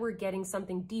like that we're getting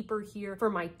something deeper here for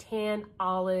my tan,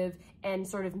 olive, and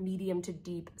sort of medium to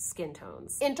deep skin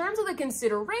tones. In terms of the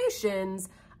considerations,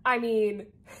 I mean,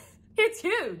 it's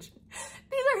huge.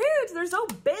 These are huge. They're so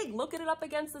big. Look at it up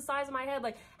against the size of my head.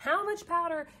 Like, how much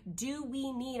powder do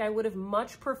we need? I would have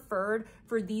much preferred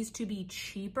for these to be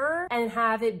cheaper and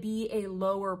have it be a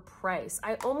lower price.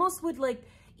 I almost would like,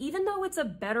 even though it's a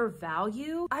better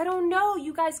value, I don't know.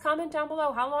 You guys comment down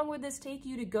below. How long would this take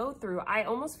you to go through? I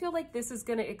almost feel like this is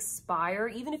going to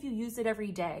expire even if you use it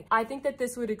every day. I think that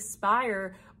this would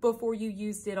expire before you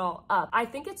used it all up. I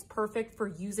think it's perfect for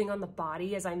using on the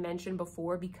body, as I mentioned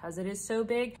before, because it is so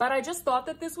big, but I just thought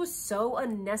that this was so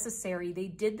unnecessary. They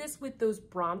did this with those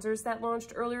bronzers that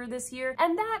launched earlier this year,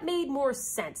 and that made more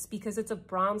sense because it's a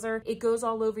bronzer, it goes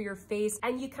all over your face,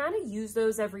 and you kind of use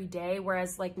those every day,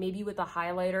 whereas like maybe with a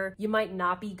highlighter, you might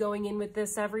not be going in with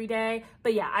this every day.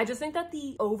 But yeah, I just think that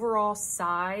the overall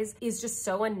size is just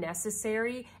so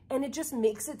unnecessary, and it just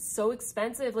makes it so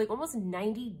expensive, like almost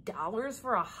 $90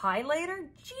 for a highlighter.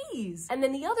 Jeez. And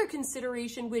then the other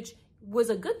consideration, which was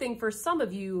a good thing for some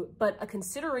of you, but a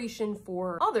consideration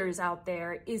for others out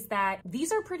there, is that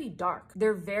these are pretty dark.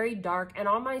 They're very dark, and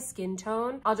on my skin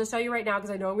tone, I'll just tell you right now,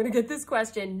 because I know I'm gonna get this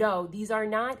question, no, these are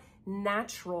not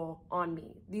natural on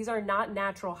me. These are not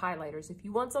natural highlighters. If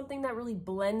you want something that really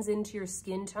blends into your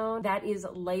skin tone, that is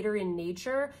lighter in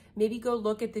nature, maybe go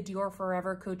look at the Dior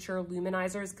Forever Couture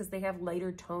Luminizers, because they have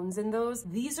lighter tones in those.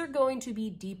 These are going to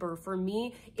be deeper. For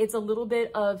me, it's a little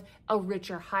bit of a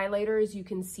richer highlighter, as you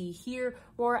can see here,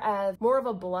 more of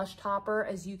a blush topper,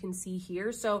 as you can see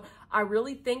here. So I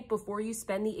really think before you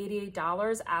spend the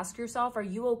 $88, ask yourself, are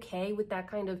you okay with that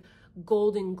kind of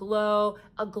golden glow,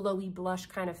 a glowy blush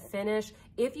kind of finish?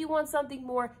 If you want something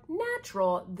more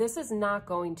natural, this is not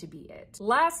going to be it.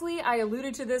 Lastly, I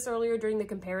alluded to this earlier during the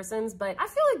comparisons, but I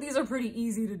feel like these are pretty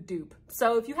easy to dupe.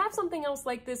 So if you have something else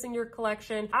like this in your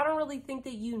collection, I don't really think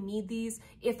that you need these.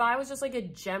 If I was just like a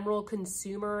general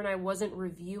consumer and I wasn't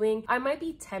reviewing, I might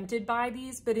be tempted by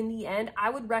these, but in the end, I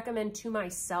would recommend to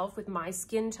myself with my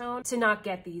skin tone to not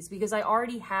get these, because I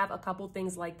already have a couple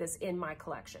things like this in my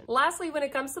collection. Lastly, when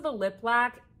it comes to the Lip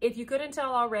Laque. If you couldn't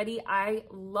tell already, I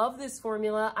love this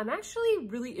formula. I'm actually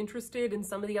really interested in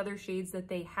some of the other shades that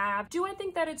they have. Do I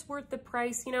think that it's worth the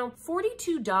price? You know,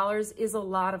 $42 is a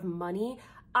lot of money.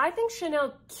 I think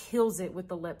Chanel kills it with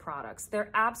the lip products. They're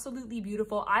absolutely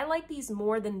beautiful. I like these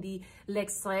more than the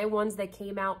L'Extrait ones that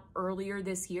came out earlier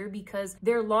this year because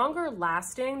they're longer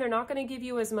lasting. They're not gonna give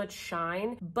you as much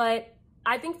shine, but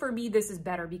I think for me, this is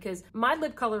better because my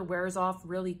lip color wears off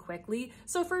really quickly.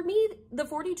 So for me, the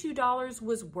 $42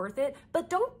 was worth it, but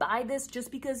don't buy this just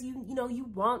because you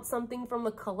want something from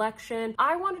the collection.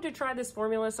 I wanted to try this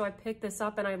formula, so I picked this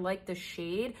up and I like the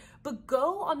shade, but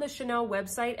go on the Chanel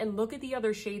website and look at the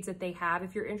other shades that they have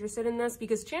if you're interested in this,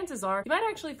 because chances are you might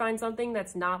actually find something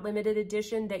that's not limited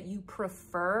edition that you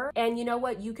prefer. And you know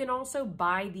what? You can also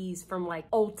buy these from like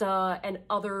Ulta and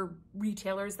other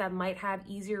retailers that might have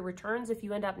easier returns if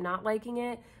you end up not liking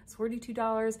it. It's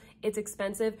 $42, it's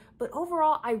expensive, but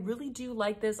overall, I really do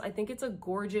like this. I think it's a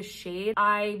gorgeous shade.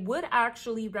 I would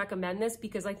actually recommend this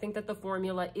because I think that the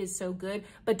formula is so good,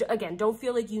 but again, don't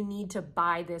feel like you need to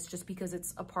buy this just because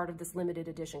it's a part of this limited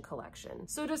edition collection.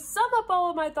 So to sum up all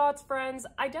of my thoughts, friends,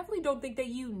 I definitely don't think that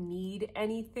you need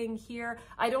anything here.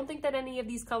 I don't think that any of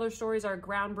these color stories are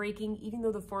groundbreaking, even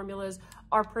though the formulas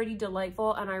are pretty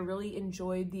delightful and I really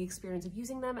enjoyed the experience of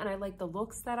using them and I like the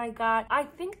looks that I got. I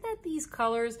think that these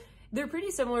colors, they're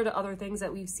pretty similar to other things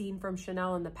that we've seen from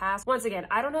Chanel in the past. Once again,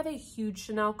 I don't have a huge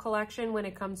Chanel collection when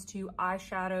it comes to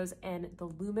eyeshadows and the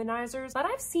luminizers, but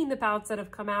I've seen the palettes that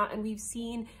have come out and we've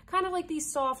seen kind of like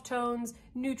these soft tones,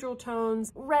 neutral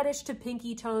tones, reddish to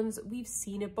pinky tones. We've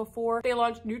seen it before. They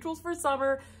launched neutrals for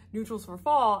summer, neutrals for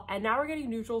fall, and now we're getting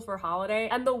neutrals for holiday.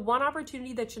 And the one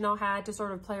opportunity that Chanel had to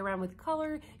sort of play around with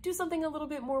color, do something a little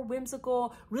bit more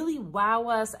whimsical, really wow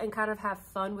us and kind of have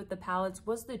fun with the palettes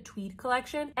was the Tweed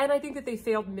collection. And I think that they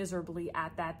failed miserably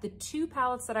at that. The two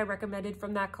palettes that I recommended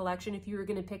from that collection, if you were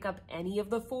gonna pick up any of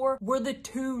the four, were the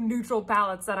two neutral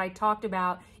palettes that I talked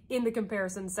about in the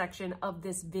comparison section of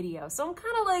this video. So I'm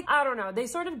kind of like, I don't know, they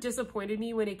sort of disappointed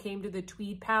me when it came to the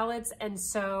Tweed palettes. And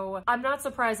so I'm not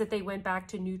surprised that they went back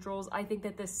to neutrals. I think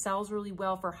that this sells really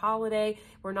well for holiday.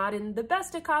 We're not in the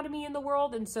best economy in the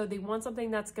world. And so they want something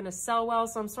that's gonna sell well.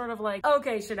 So I'm sort of like,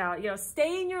 okay, Chanel, you know,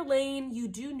 stay in your lane. You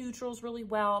do neutrals really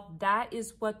well. That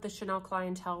is what the Chanel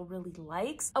clientele really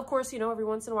likes. Of course, you know, every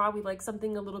once in a while we like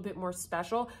something a little bit more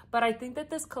special, but I think that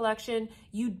this collection,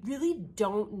 you really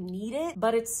don't need it,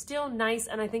 but it's still nice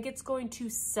and I think it's going to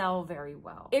sell very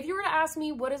well. If you were to ask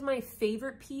me what is my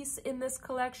favorite piece in this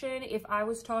collection, if I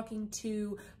was talking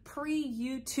to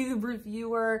pre-YouTube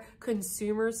reviewer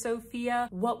consumer Sophia,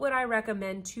 what would I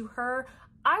recommend to her?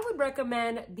 I would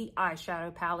recommend the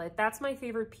eyeshadow palette. That's my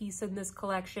favorite piece in this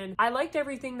collection. I liked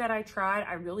everything that I tried.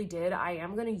 I really did. I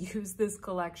am gonna use this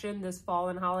collection this fall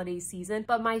and holiday season,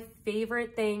 but my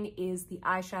favorite thing is the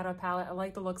eyeshadow palette. I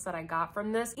like the looks that I got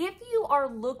from this. If you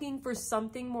are looking for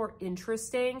something more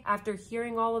interesting after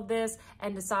hearing all of this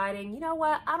and deciding, you know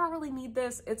what, I don't really need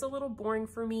this, it's a little boring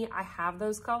for me, I have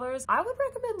those colors, I would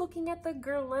recommend looking at the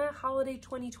Guerlain Holiday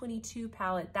 2022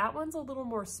 palette. That one's a little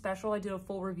more special. I did a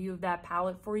full review of that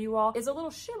palette for you all. It's a little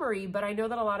shimmery, but I know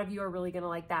that a lot of you are really gonna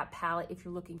like that palette if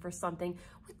you're looking for something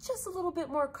with just a little bit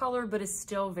more color, but is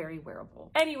still very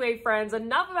wearable. Anyway, friends,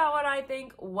 enough about what I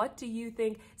think. What do you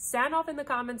think? Sound off in the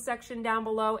comments section down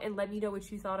below and let me know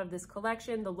what you thought of this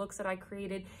collection, the looks that I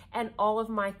created, and all of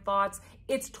my thoughts.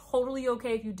 It's totally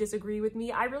okay if you disagree with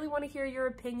me. I really want to hear your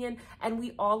opinion, and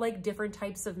we all like different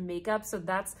types of makeup, so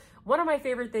that's one of my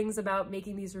favorite things about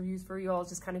making these reviews for you all, is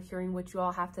just kind of hearing what you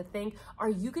all have to think. Are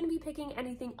you going to be picking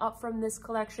anything up from this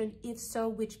collection? If so,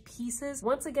 which pieces?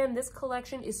 Once again, this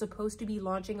collection is supposed to be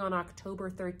launching on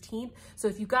October 13th. So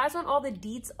if you guys want all the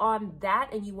deets on that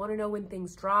and you want to know when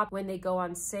things drop, when they go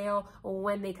on sale,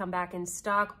 when they come back in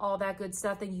stock, all that good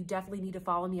stuff, then you definitely need to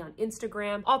follow me on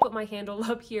Instagram. I'll put my handle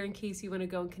up here in case you want to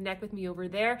go and connect with me over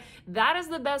there. That is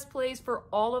the best place for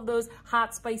all of those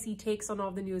hot, spicy takes on all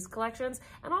the newest collections.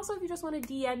 And also, if you just want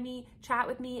to DM me, chat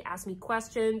with me, ask me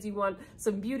questions, you want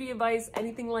some beauty advice,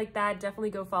 anything like that, definitely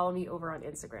go follow me over on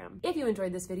Instagram. If you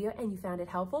enjoyed this video and you found it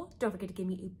helpful, don't forget to give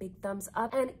me a big thumbs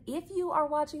up. And if you are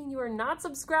watching and you are not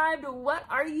subscribed, what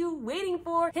are you waiting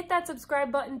for? Hit that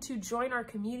subscribe button to join our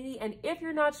community. And if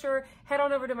you're not sure, head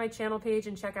on over to my channel page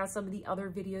and check out some of the other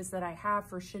videos that I have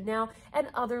for Chanel and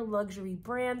other luxury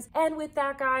brands. And with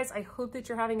that, guys, I hope that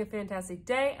you're having a fantastic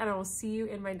day, and I will see you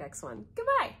in my next one.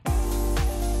 Goodbye.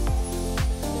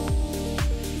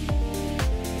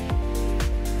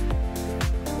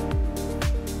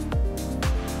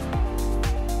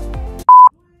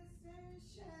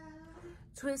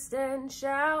 Twist twist and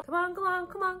shout. Come on, come on,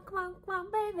 come on, come on, come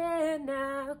on, baby,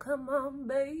 now. Come on,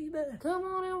 baby. Come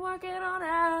on and work it on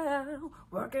out.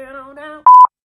 Work it on out.